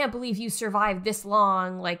 I can't believe you survived this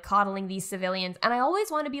long, like coddling these civilians. And I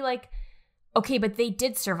always want to be like, okay, but they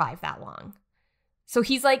did survive that long. So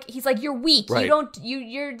he's like, you're weak. Right.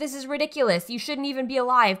 You're, this is ridiculous. You shouldn't even be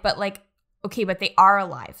alive. But like, okay, but they are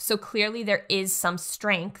alive. So clearly there is some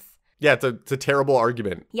strength. Yeah, it's a terrible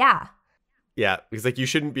argument. Yeah. Yeah, he's like, you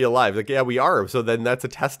shouldn't be alive. Like, yeah, we are. So then that's a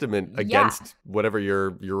testament against whatever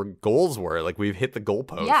your goals were. Like, we've hit the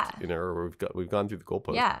goalpost. Yeah. Or we've gone through the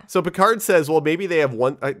goalpost. Yeah. So Picard says, well, maybe they have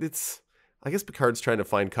one. I guess Picard's trying to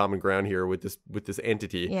find common ground here with this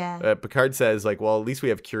entity. Yeah. Picard says, like, well, at least we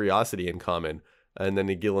have curiosity in common. And then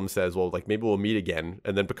Nagilum says, well, like, maybe we'll meet again.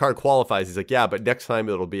 And then Picard qualifies. He's like, yeah, but next time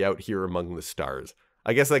it'll be out here among the stars.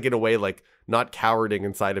 I guess, like, in a way, like, not cowarding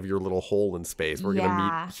inside of your little hole in space. We're going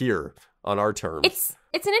to meet here on our terms.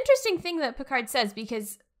 It's an interesting thing that Picard says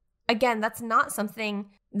because, again, that's not something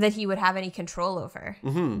that he would have any control over.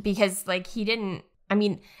 Mm-hmm. Because, like, he didn't, I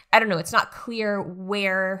mean, I don't know. It's not clear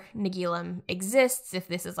where Nagilum exists, if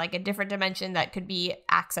this is, like, a different dimension that could be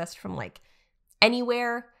accessed from, like,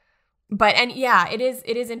 anywhere. But, and yeah, it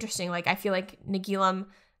is interesting. Like, I feel like Nagilum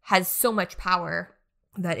has so much power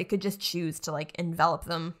that it could just choose to, like, envelop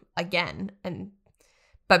them again.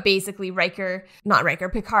 But basically Picard,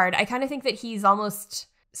 I kind of think that he's almost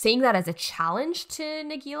saying that as a challenge to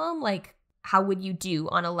Nagilum. Like, how would you do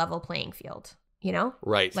on a level playing field? You know?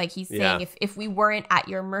 Right. Like, he's saying, if we weren't at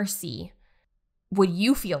your mercy, would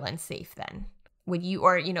you feel unsafe then? Would you,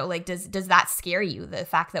 or, you know, like, does that scare you, the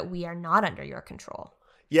fact that we are not under your control?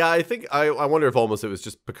 Yeah, I think, I wonder if almost it was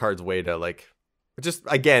just Picard's way to, like, just,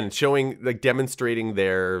 again, showing, like, demonstrating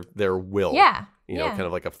their will. Yeah. You know, kind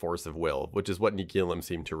of like a force of will, which is what Nagilum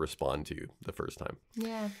seemed to respond to the first time.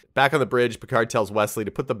 Yeah. Back on the bridge, Picard tells Wesley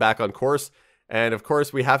to put them back on course. And of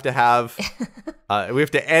course, we have to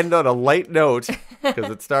end on a light note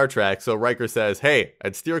because it's Star Trek. So Riker says, hey,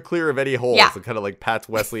 I'd steer clear of any holes, and kind of like pats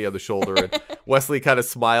Wesley on the shoulder. And Wesley kind of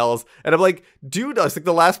smiles. And I'm like, dude, I was like,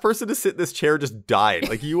 the last person to sit in this chair just died.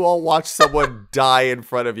 Like, you all watched someone die in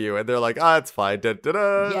front of you. And they're like, it's fine. Da, da,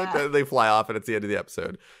 da. Yeah. Like, they fly off and it's the end of the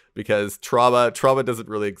episode. Because trauma doesn't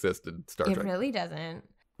really exist in Star Trek. It really doesn't.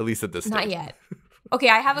 At least at this stage. Not yet. Okay,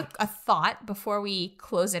 I have a thought before we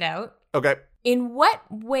close it out. Okay. In what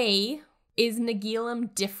way is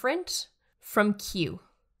Nagilum different from Q?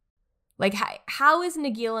 Like, how is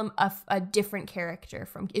Nagilum a different character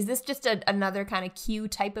from? Is this just another kind of Q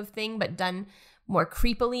type of thing, but done more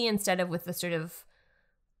creepily instead of with the sort of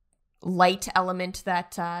light element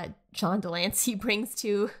that John Delancey brings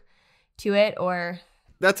to it, or?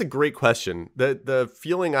 That's a great question. The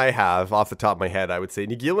feeling I have off the top of my head, I would say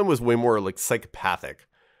Nagilum was way more like psychopathic.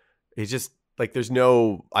 He's just like,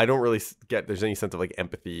 I don't really get there's any sense of like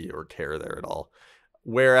empathy or care there at all.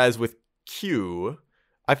 Whereas with Q,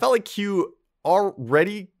 I felt like Q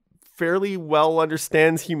already fairly well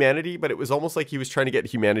understands humanity, but it was almost like he was trying to get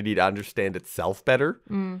humanity to understand itself better.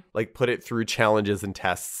 Like, put it through challenges and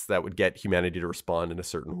tests that would get humanity to respond in a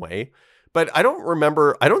certain way. But I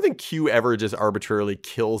don't think Q ever just arbitrarily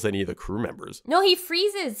kills any of the crew members. No, he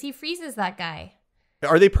freezes that guy.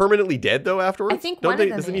 Are they permanently dead, though, afterwards? I think one of them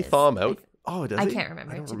doesn't he thaw them out? Does he? I can't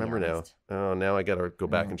remember. I don't remember now. Oh, now I got to go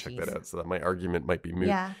back and check that out so that my argument might be moot.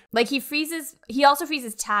 Yeah. Like, he also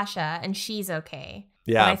freezes Tasha, and she's okay.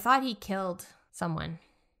 Yeah. But I thought he killed someone.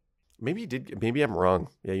 Maybe he did. Maybe I'm wrong.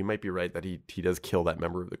 Yeah, you might be right that he does kill that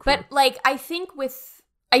member of the crew. But like, I think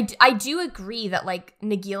I do agree that like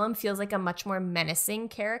Nagilum feels like a much more menacing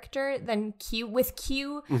character than Q. With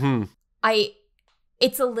Q,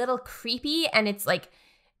 it's a little creepy, and it's like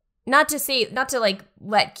not to like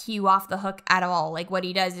let Q off the hook at all. Like what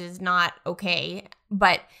he does is not okay,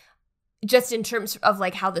 but just in terms of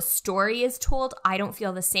like how the story is told, I don't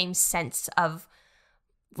feel the same sense of,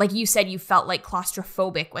 like you said, you felt like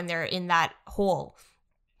claustrophobic when they're in that hole.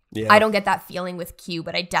 Yeah. I don't get that feeling with Q,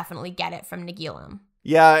 but I definitely get it from Nagilum.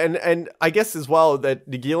 Yeah, and I guess as well that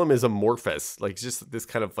Nagilum is amorphous, like just this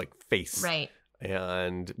kind of like face. Right.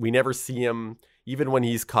 And we never see him, even when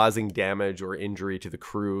he's causing damage or injury to the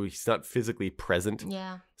crew, he's not physically present.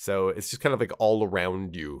 Yeah. So it's just kind of like all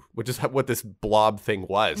around you, which is what this blob thing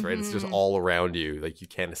was, right? It's just all around you, like you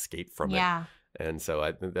can't escape from it. And so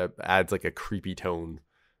I think that adds like a creepy tone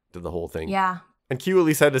to the whole thing. Yeah. And Q at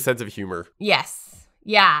least had a sense of humor. Yes.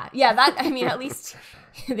 Yeah. Yeah. That, I mean, at least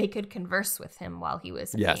they could converse with him while he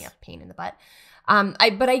was being a pain in the butt.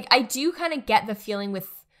 I do kind of get the feeling with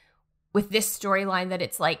this storyline that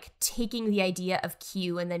it's like taking the idea of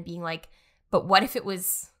Q and then being like, but what if it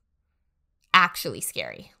was actually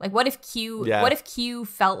scary? Like what if Q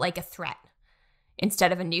felt like a threat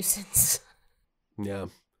instead of a nuisance? Yeah.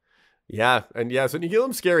 Yeah. And yeah, so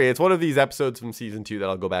Nagilum's scary. It's one of these episodes from season 2 that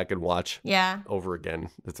I'll go back and watch over again.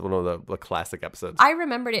 It's one of the classic episodes. I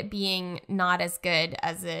remembered it being not as good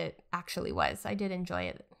as it actually was. I did enjoy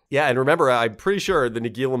it. Yeah, and remember, I'm pretty sure the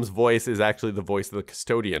Nagilum's voice is actually the voice of the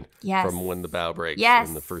custodian from When the Bow Breaks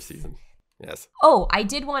in the first season. Yes. Oh, I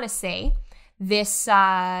did want to say this,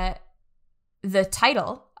 the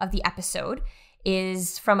title of the episode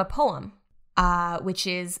is from a poem, which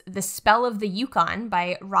is The Spell of the Yukon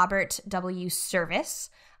by Robert W. Service,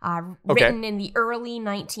 written in the early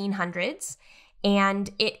 1900s. And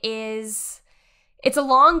it's a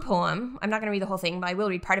long poem. I'm not going to read the whole thing, but I will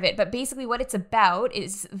read part of it. But basically what it's about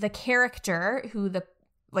is the character who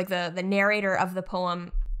the narrator of the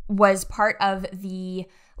poem was part of the,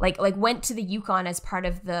 like went to the Yukon as part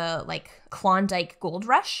of the, like, Klondike gold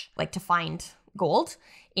rush, like to find gold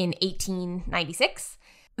in 1896.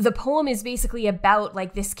 The poem is basically about,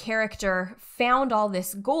 like, this character found all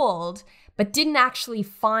this gold, but didn't actually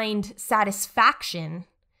find satisfaction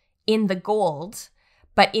in the gold,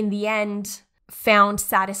 but in the end found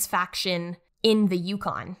satisfaction in the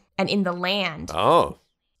Yukon and in the land. Oh.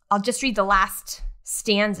 I'll just read the last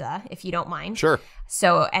stanza, if you don't mind. Sure.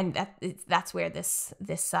 So, and that's where this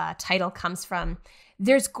title comes from.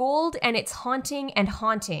 There's gold and it's haunting and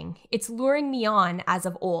haunting. It's luring me on as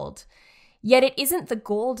of old. Yet it isn't the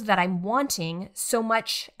gold that I'm wanting so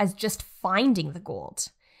much as just finding the gold.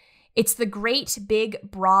 It's the great, big,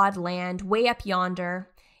 broad land way up yonder.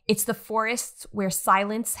 It's the forests where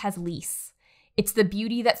silence has lease. It's the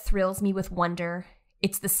beauty that thrills me with wonder.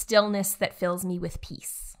 It's the stillness that fills me with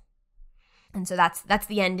peace. And so that's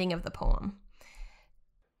the ending of the poem.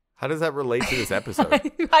 How does that relate to this episode?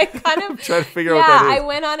 I kind of trying to figure out what that is. I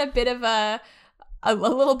went on a bit of a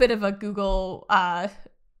little bit of a Google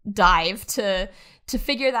dive to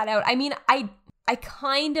figure that out. I mean, I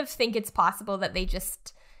kind of think it's possible that they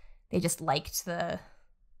just liked the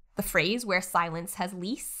phrase where silence has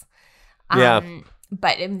lease.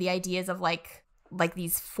 But in the ideas of like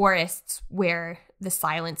these forests where the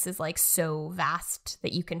silence is like so vast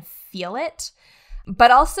that you can feel it.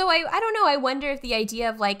 But also, I don't know, I wonder if the idea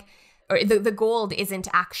of like, or the gold isn't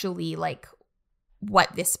actually like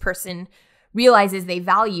what this person realizes they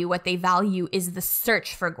value. What they value is the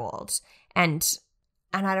search for gold. And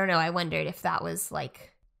I don't know, I wondered if that was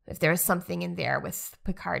like, if there was something in there with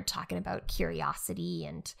Picard talking about curiosity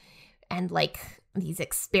and like these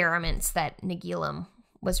experiments that Nagilum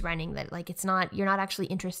was running, that like you're not actually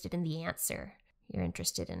interested in the answer. You're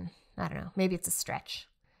interested in, I don't know, maybe it's a stretch.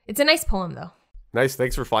 It's a nice poem though. Nice.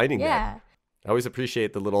 Thanks for finding that. I always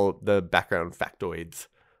appreciate the background factoids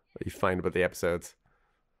that you find about the episodes.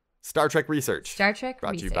 Star Trek Research. Brought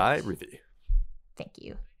to you by Ruthie. Thank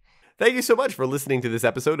you. Thank you so much for listening to this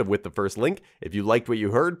episode of With the First Link. If you liked what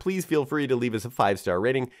you heard, please feel free to leave us a 5-star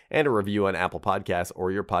rating and a review on Apple Podcasts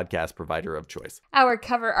or your podcast provider of choice. Our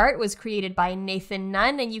cover art was created by Nathan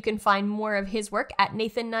Nunn, and you can find more of his work at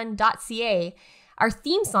nathannunn.ca. Our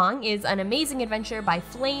theme song is An Amazing Adventure by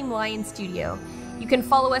Flame Lion Studio. You can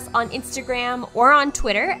follow us on Instagram or on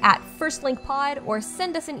Twitter at FirstLinkPod, or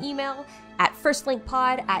send us an email at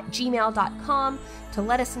firstlinkpod@gmail.com to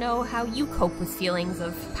let us know how you cope with feelings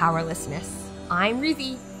of powerlessness. I'm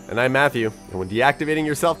Ruthie. And I'm Matthew. And when deactivating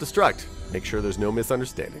your self-destruct, make sure there's no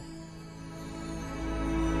misunderstanding.